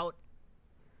about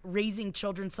raising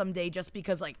children someday, just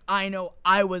because I know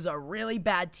I was a really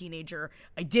bad teenager.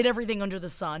 I did everything under the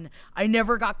sun. I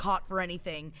never got caught for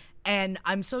anything, and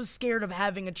I'm so scared of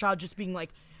having a child just being like,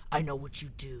 I know what you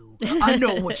do. I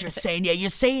know what you're saying. Yeah, you're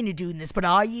saying you're doing this, but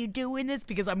are you doing this?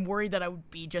 Because I'm worried that I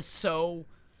would be just so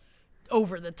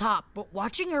over the top. But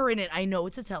watching her in it, I know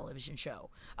it's a television show.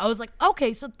 I was like,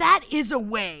 okay, so that is a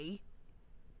way,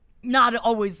 not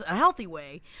always a healthy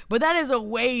way, but that is a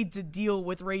way to deal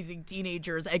with raising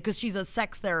teenagers, because she's a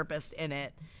sex therapist in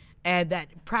it, and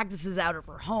that practices out of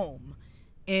her home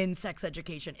in Sex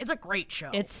Education. It's a great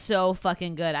show. It's so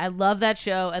fucking good. I love that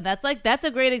show, and that's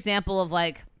a great example of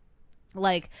like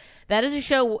that is a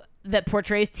show that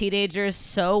portrays teenagers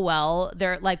so well.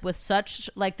 They're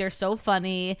they're so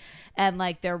funny,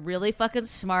 and they're really fucking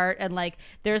smart, and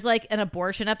there's an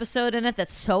abortion episode in it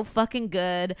that's so fucking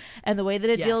good, and the way that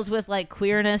it deals with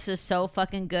queerness is so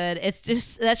fucking good. It's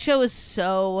just, that show is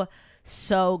so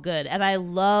good, and I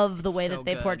love the way that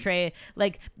they portray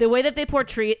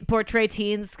portray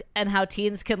teens, and how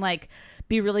teens can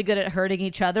be really good at hurting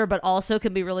each other, but also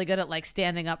can be really good at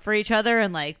standing up for each other,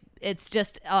 and it's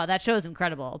just, that show is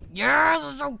incredible. Yes,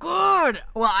 it's so good.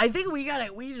 Well, I think we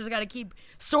just gotta keep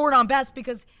soaring on best,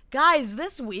 because guys,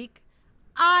 this week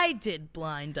I did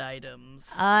blind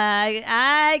items.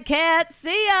 I can't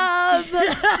see them.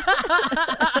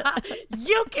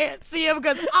 You can't see them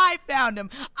because I found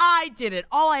them. I did it.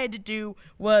 All I had to do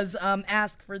was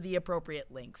ask for the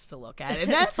appropriate links to look at,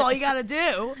 and that's all you gotta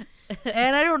do.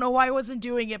 And I don't know why I wasn't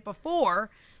doing it before.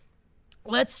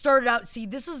 Let's start it out. See,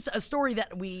 this is a story that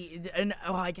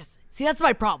that's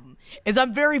my problem, is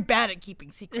I'm very bad at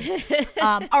keeping secrets.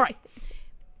 All right.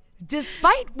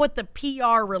 Despite what the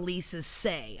PR releases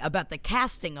say about the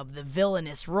casting of the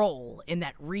villainous role in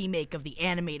that remake of the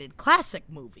animated classic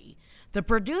movie, the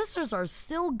producers are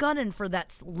still gunning for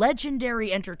that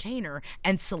legendary entertainer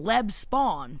and celeb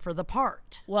spawn for the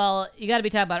part. Well, you got to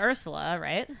be talking about Ursula,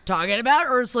 right? Talking about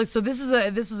Ursula. So this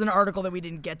is an article that we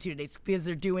didn't get to today, because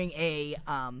they're doing a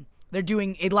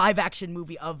live action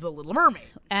movie of The Little Mermaid,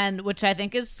 and which I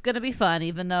think is going to be fun,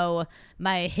 even though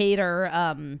my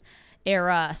hater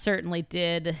era certainly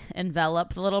did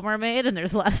envelop The Little Mermaid, and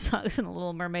there's a lot of songs in The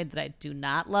Little Mermaid that I do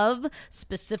not love,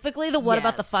 specifically the one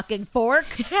about the fucking fork.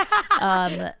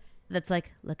 That's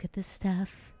like, look at this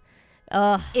stuff.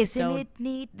 Isn't it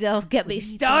neat? Don't get me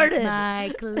started.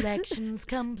 My collection's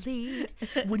complete.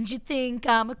 Wouldn't you think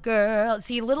I'm a girl?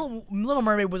 See, Little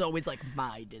Mermaid was always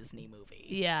my Disney movie.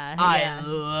 Yeah. I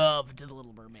loved The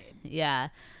Little Mermaid. Yeah.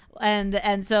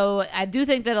 And so I do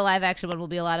think that a live action one will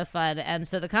be a lot of fun. And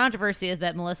so the controversy is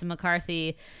that Melissa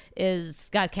McCarthy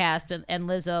got cast, and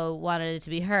Lizzo wanted it to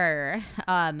be her.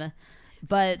 And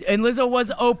Lizzo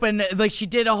was open, she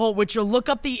did a whole, which you'll look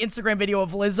up the Instagram video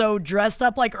of Lizzo dressed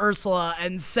up like Ursula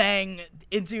and sang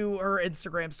into her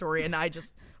Instagram story, and I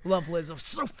just love Lizzo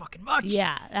so fucking much.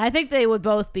 Yeah, I think they would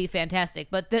both be fantastic.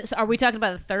 But are we talking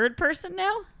about a third person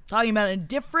now? Talking about a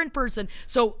different person.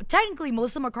 So technically,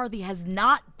 Melissa McCarthy has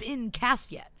not been cast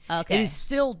yet. Okay. It is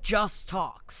still just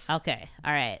talks. Okay,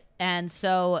 all right. And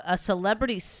so a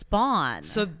celebrity spawn.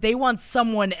 So they want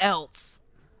someone else.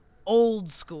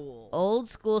 Old school,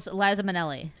 Liza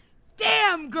Minnelli.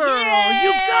 Damn, girl,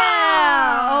 you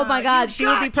got. Oh my God, she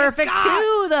would be perfect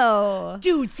too, though.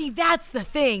 Dude, see, that's the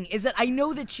thing, is that I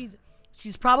know that she's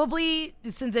probably,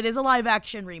 since it is a live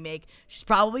action remake, she's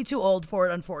probably too old for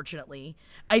it, unfortunately.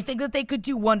 I think that they could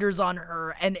do wonders on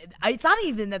her, and it's not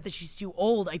even that she's too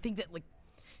old. I think that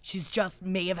she's just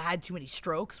may have had too many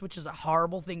strokes, which is a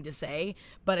horrible thing to say,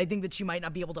 but I think that she might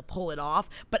not be able to pull it off.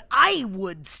 But I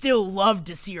would still love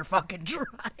to see her fucking try.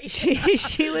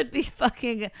 She would be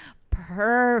fucking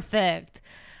perfect.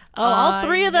 Oh, all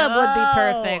three of them would be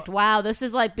perfect. Wow, this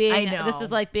is like being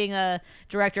a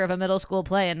director of a middle school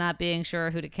play and not being sure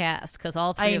who to cast, because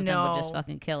all three of them would just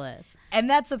fucking kill it. And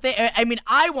that's the thing. I mean,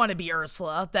 I want to be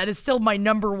Ursula. That is still my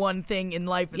number one thing in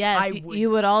life. Yes, you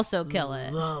would also kill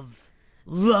it.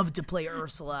 Love to play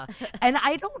Ursula. And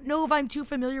I don't know if I'm too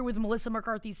familiar with Melissa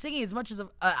McCarthy's singing as much as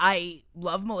I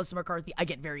love Melissa McCarthy. I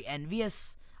get very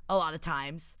envious a lot of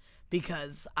times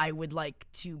because I would like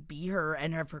to be her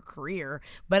and have her career.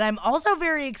 But I'm also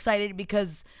very excited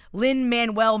because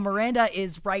Lin-Manuel Miranda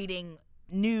is writing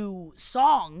new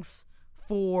songs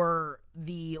for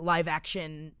the live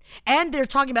action. And they're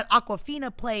talking about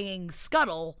Awkwafina playing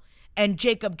Scuttle and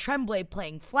Jacob Tremblay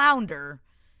playing Flounder,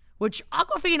 which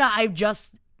Awkwafina I've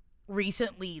just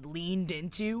recently leaned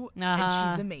into, and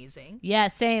she's amazing. Yeah,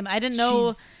 same. I didn't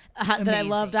know that I amazing.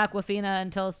 loved Awkwafina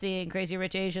until seeing Crazy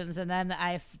Rich Asians, and then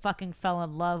I fucking fell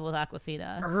in love with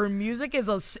Awkwafina. Her music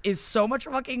is so much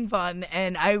fucking fun,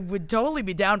 and I would totally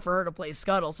be down for her to play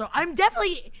Scuttle. So I'm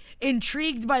definitely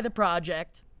intrigued by the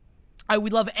project. I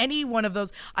would love any one of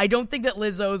those. I don't think that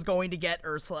Lizzo is going to get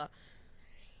Ursula.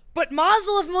 But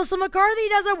Mazel if Melissa McCarthy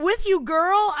does it with you,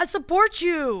 girl. I support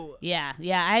you. Yeah.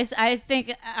 I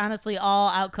think, honestly, all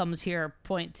outcomes here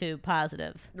point to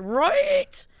positive.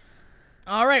 Right.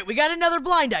 All right, we got another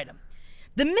blind item.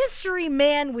 The mystery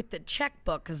man with the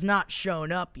checkbook has not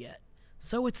shown up yet,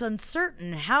 so it's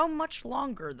uncertain how much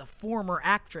longer the former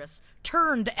actress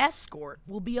turned escort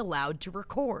will be allowed to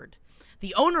record.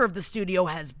 The owner of the studio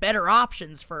has better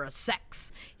options for a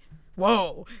sex.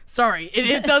 Whoa, sorry,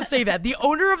 it does say that. The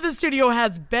owner of the studio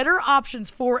has better options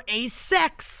for a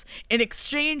sex in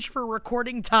exchange for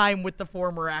recording time with the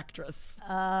former actress.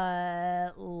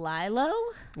 Lilo?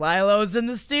 Lilo's in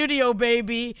the studio,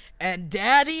 baby, and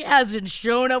Daddy hasn't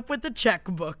shown up with the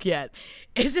checkbook yet.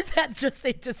 Isn't that just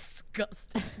a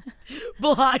disgusting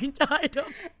blind item?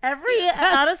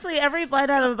 Honestly, every blind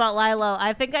item about Lilo,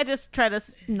 I think I just try to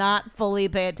not fully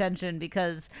pay attention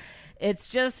because it's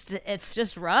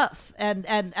just rough. And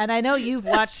I know you've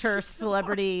watched her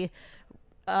celebrity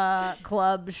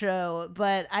club show,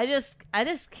 but I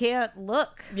just can't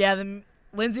look. Yeah, the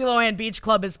Lindsay Lohan Beach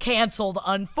Club is canceled.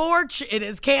 It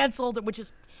is canceled, which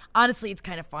is honestly, it's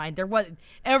kind of fine.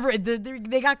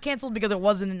 They got canceled because it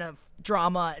wasn't enough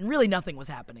drama, and really nothing was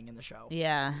happening in the show.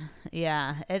 Yeah.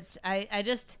 It's I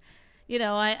just.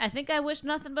 I think I wish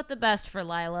nothing but the best for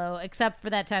Lilo, except for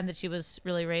that time that she was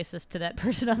really racist to that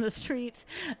person on the street.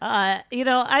 I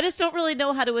just don't really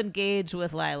know how to engage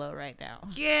with Lilo right now.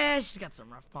 Yeah, she's got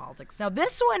some rough politics. Now,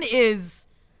 this one is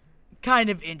kind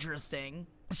of interesting.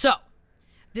 So,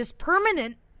 this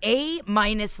permanent A-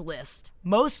 list,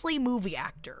 mostly movie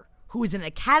actor, who is an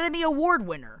Academy Award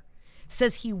winner,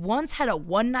 says he once had a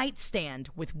one-night stand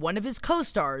with one of his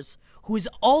co-stars who is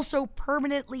also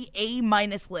permanently A-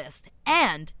 list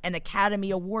and an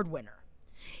Academy Award winner.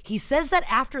 He says that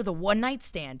after the one-night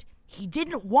stand, he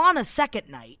didn't want a second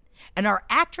night, and our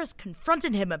actress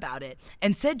confronted him about it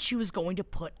and said she was going to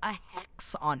put a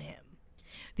hex on him.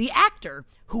 The actor,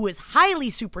 who is highly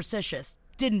superstitious,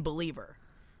 didn't believe her.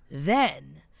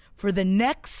 Then, for the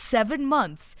next 7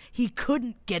 months, he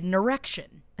couldn't get an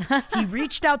erection. He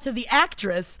reached out to the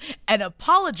actress and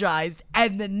apologized,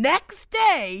 and the next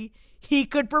day, he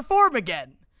could perform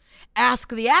again. Ask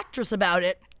the actress about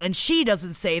it, and she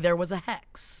doesn't say there was a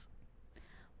hex.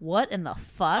 What in the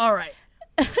fuck? All right.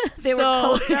 They were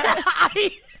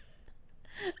co-stars?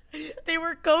 They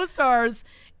were co-stars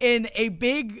in a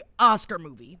big Oscar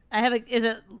movie. Is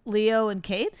it Leo and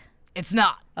Kate? It's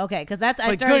not. Okay, because I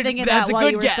started thinking about while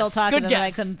you were still talking, and then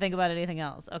I couldn't think about anything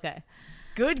else. Okay.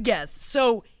 Good guess.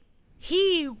 So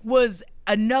he was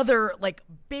another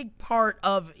big part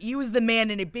of. He was the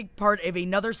man in a big part of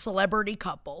another celebrity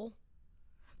couple.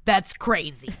 That's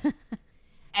crazy.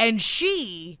 And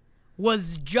she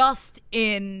was just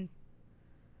in.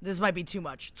 This might be too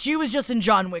much. She was just in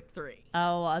John Wick 3.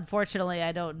 Oh, unfortunately,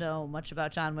 I don't know much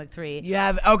about John Wick 3. You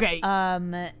have okay.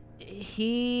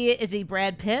 Is he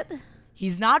Brad Pitt?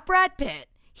 He's not Brad Pitt.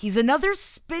 He's another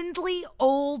spindly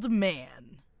old man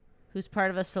who's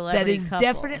part of a celebrity that is couple.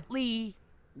 Definitely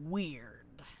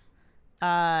weird.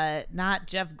 Not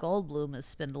Jeff Goldblum is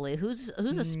spindly. Who's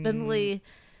a spindly?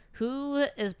 Who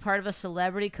is part of a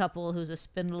celebrity couple who's a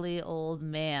spindly old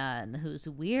man who's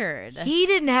weird? He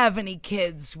didn't have any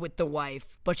kids with the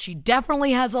wife, but she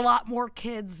definitely has a lot more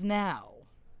kids now.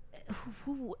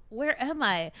 Where am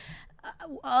I?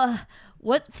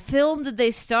 What film did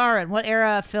they star in? What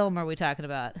era of film are we talking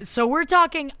about? So we're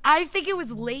talking, I think it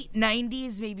was late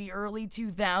 90s, maybe early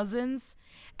 2000s,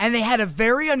 and they had a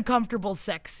very uncomfortable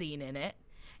sex scene in it.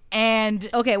 And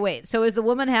okay, wait. So is the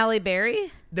woman Halle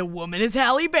Berry? The woman is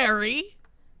Halle Berry.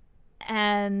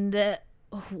 And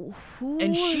who?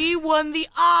 And she won the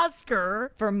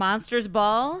Oscar for Monsters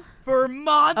Ball. for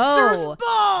Monsters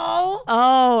Ball.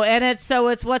 Oh, and it's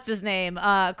what's his name?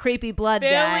 Creepy blood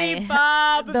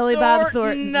guy. Billy Bob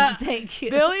Thornton. Thank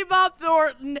you. Billy Bob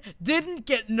Thornton didn't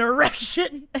get an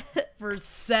erection for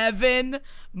 7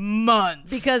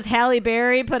 months. Because Halle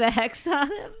Berry put a hex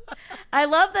on him. I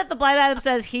love that the blind item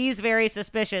says he's very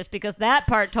suspicious because that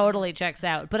part totally checks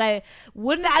out. But I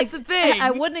wouldn't. That's the thing.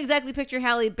 I wouldn't exactly picture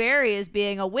Halle Berry as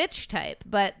being a witch type,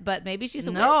 but maybe she's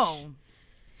a witch.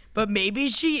 But maybe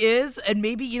she is, and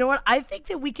maybe, you know what? I think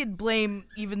that we could blame,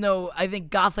 even though I think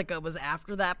Gothica was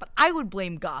after that, but I would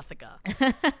blame Gothica.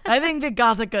 I think that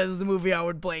Gothica is the movie I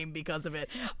would blame because of it.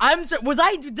 Did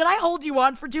I hold you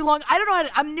on for too long? I don't know.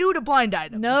 I'm new to blind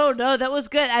items. No, that was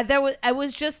good. I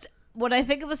was just, when I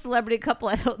think of a celebrity couple,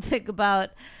 I don't think about.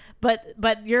 But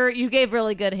you gave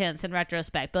really good hints in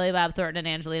retrospect. Billy Bob Thornton and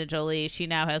Angelina Jolie. She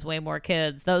now has way more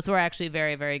kids. Those were actually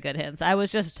very, very good hints. I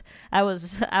was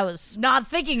not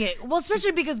thinking it. Well,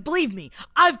 especially because, believe me,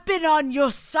 I've been on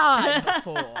your side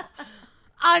before.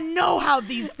 I know how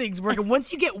these things work. And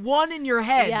once you get one in your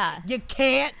head, you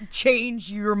can't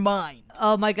change your mind.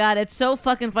 Oh my God, it's so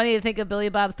fucking funny to think of Billy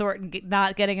Bob Thornton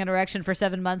not getting an erection for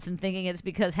 7 months and thinking it's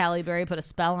because Halle Berry put a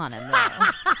spell on him.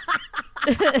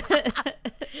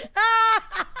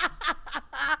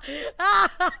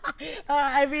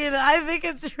 I mean, I think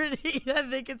it's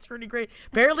pretty great.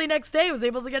 Barely next day was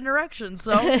able to get an erection,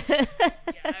 so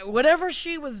whatever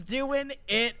she was doing,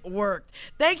 it worked.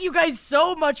 Thank you guys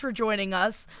so much for joining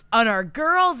us on our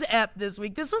Girls app this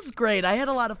week. This was great. I had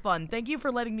a lot of fun. Thank you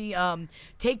for letting me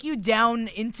take you down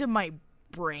into my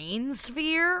brain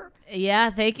sphere.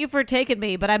 Yeah, thank you for taking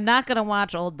me, but I'm not gonna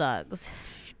watch Old Dogs.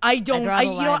 I don't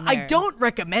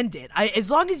recommend it.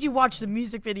 As long as you watch the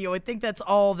music video, I think that's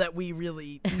all that we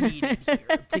really needed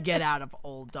here to get out of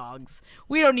Old Dogs.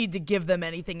 We don't need to give them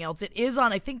anything else. It is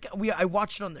on, I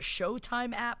watched it on the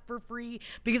Showtime app for free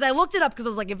because I looked it up because I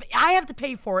was like, if I have to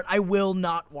pay for it, I will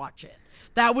not watch it.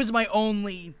 That was my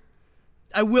only,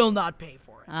 I will not pay for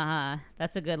it.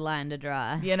 That's a good line to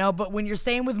draw. You know, but when you're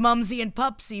staying with Mumsy and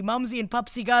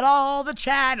Pupsy got all the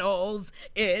channels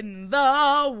in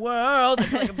the world.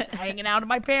 It's like I'm hanging out with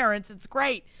my parents. It's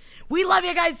great. We love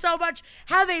you guys so much.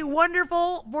 Have a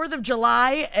wonderful 4th of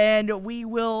July, and we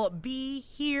will be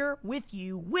here with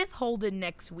you with Holden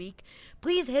next week.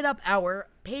 Please hit up our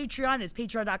Patreon. It's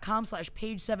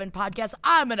patreon.com/page7podcast.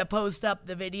 I'm going to post up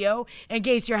the video in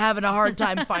case you're having a hard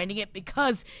time finding it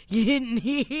because you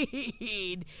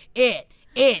need it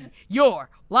in your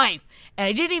life. And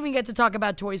I didn't even get to talk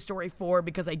about Toy Story 4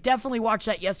 because I definitely watched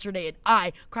that yesterday and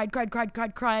I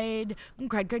cried.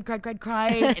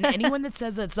 And anyone that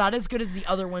says that's not as good as the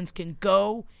other ones can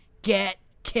go get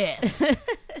kissed.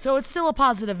 So it's still a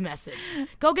positive message.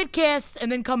 Go get kissed and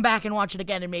then come back and watch it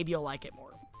again and maybe you'll like it more.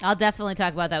 I'll definitely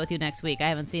talk about that with you next week. I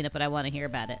haven't seen it, but I want to hear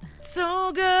about it.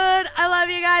 So good. I love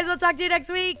you guys. I'll talk to you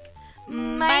next week.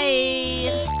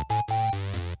 Bye.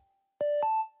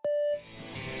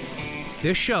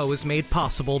 This show is made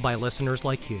possible by listeners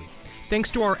like you.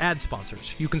 Thanks to our ad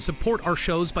sponsors, you can support our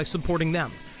shows by supporting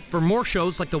them. For more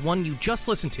shows like the one you just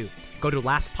listened to, go to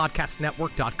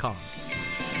lastpodcastnetwork.com.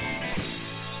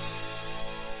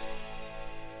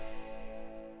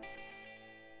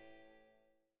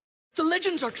 The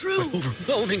legends are true.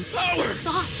 Overwhelming power!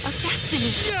 Sauce of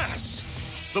destiny. Yes!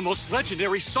 The most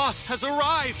legendary sauce has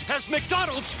arrived as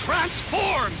McDonald's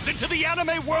transforms into the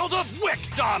anime world of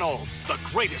WickDonald's. The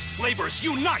greatest flavors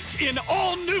unite in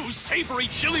all new savory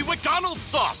chili McDonald's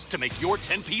sauce to make your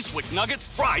 10-piece Wick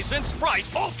Nuggets, fries, and Sprite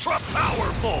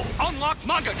ultra-powerful. Unlock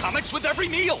manga comics with every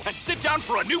meal and sit down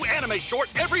for a new anime short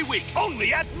every week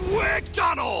only at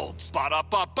WickDonald's.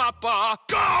 Ba-da-ba-ba-ba,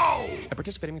 go! At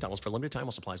participating McDonald's for a limited time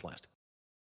while supplies last.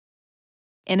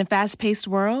 In a fast-paced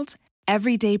world,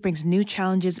 every day brings new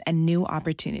challenges and new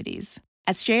opportunities.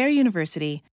 At Strayer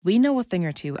University, we know a thing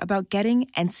or two about getting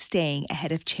and staying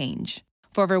ahead of change.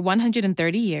 For over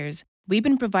 130 years, we've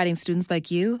been providing students like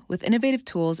you with innovative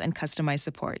tools and customized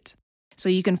support, so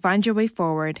you can find your way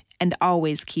forward and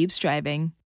always keep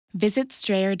striving. Visit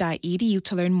strayer.edu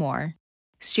to learn more.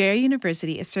 Strayer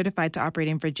University is certified to operate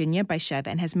in Virginia by Chev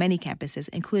and has many campuses,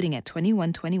 including at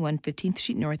 2121 15th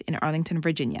Street North in Arlington,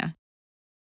 Virginia.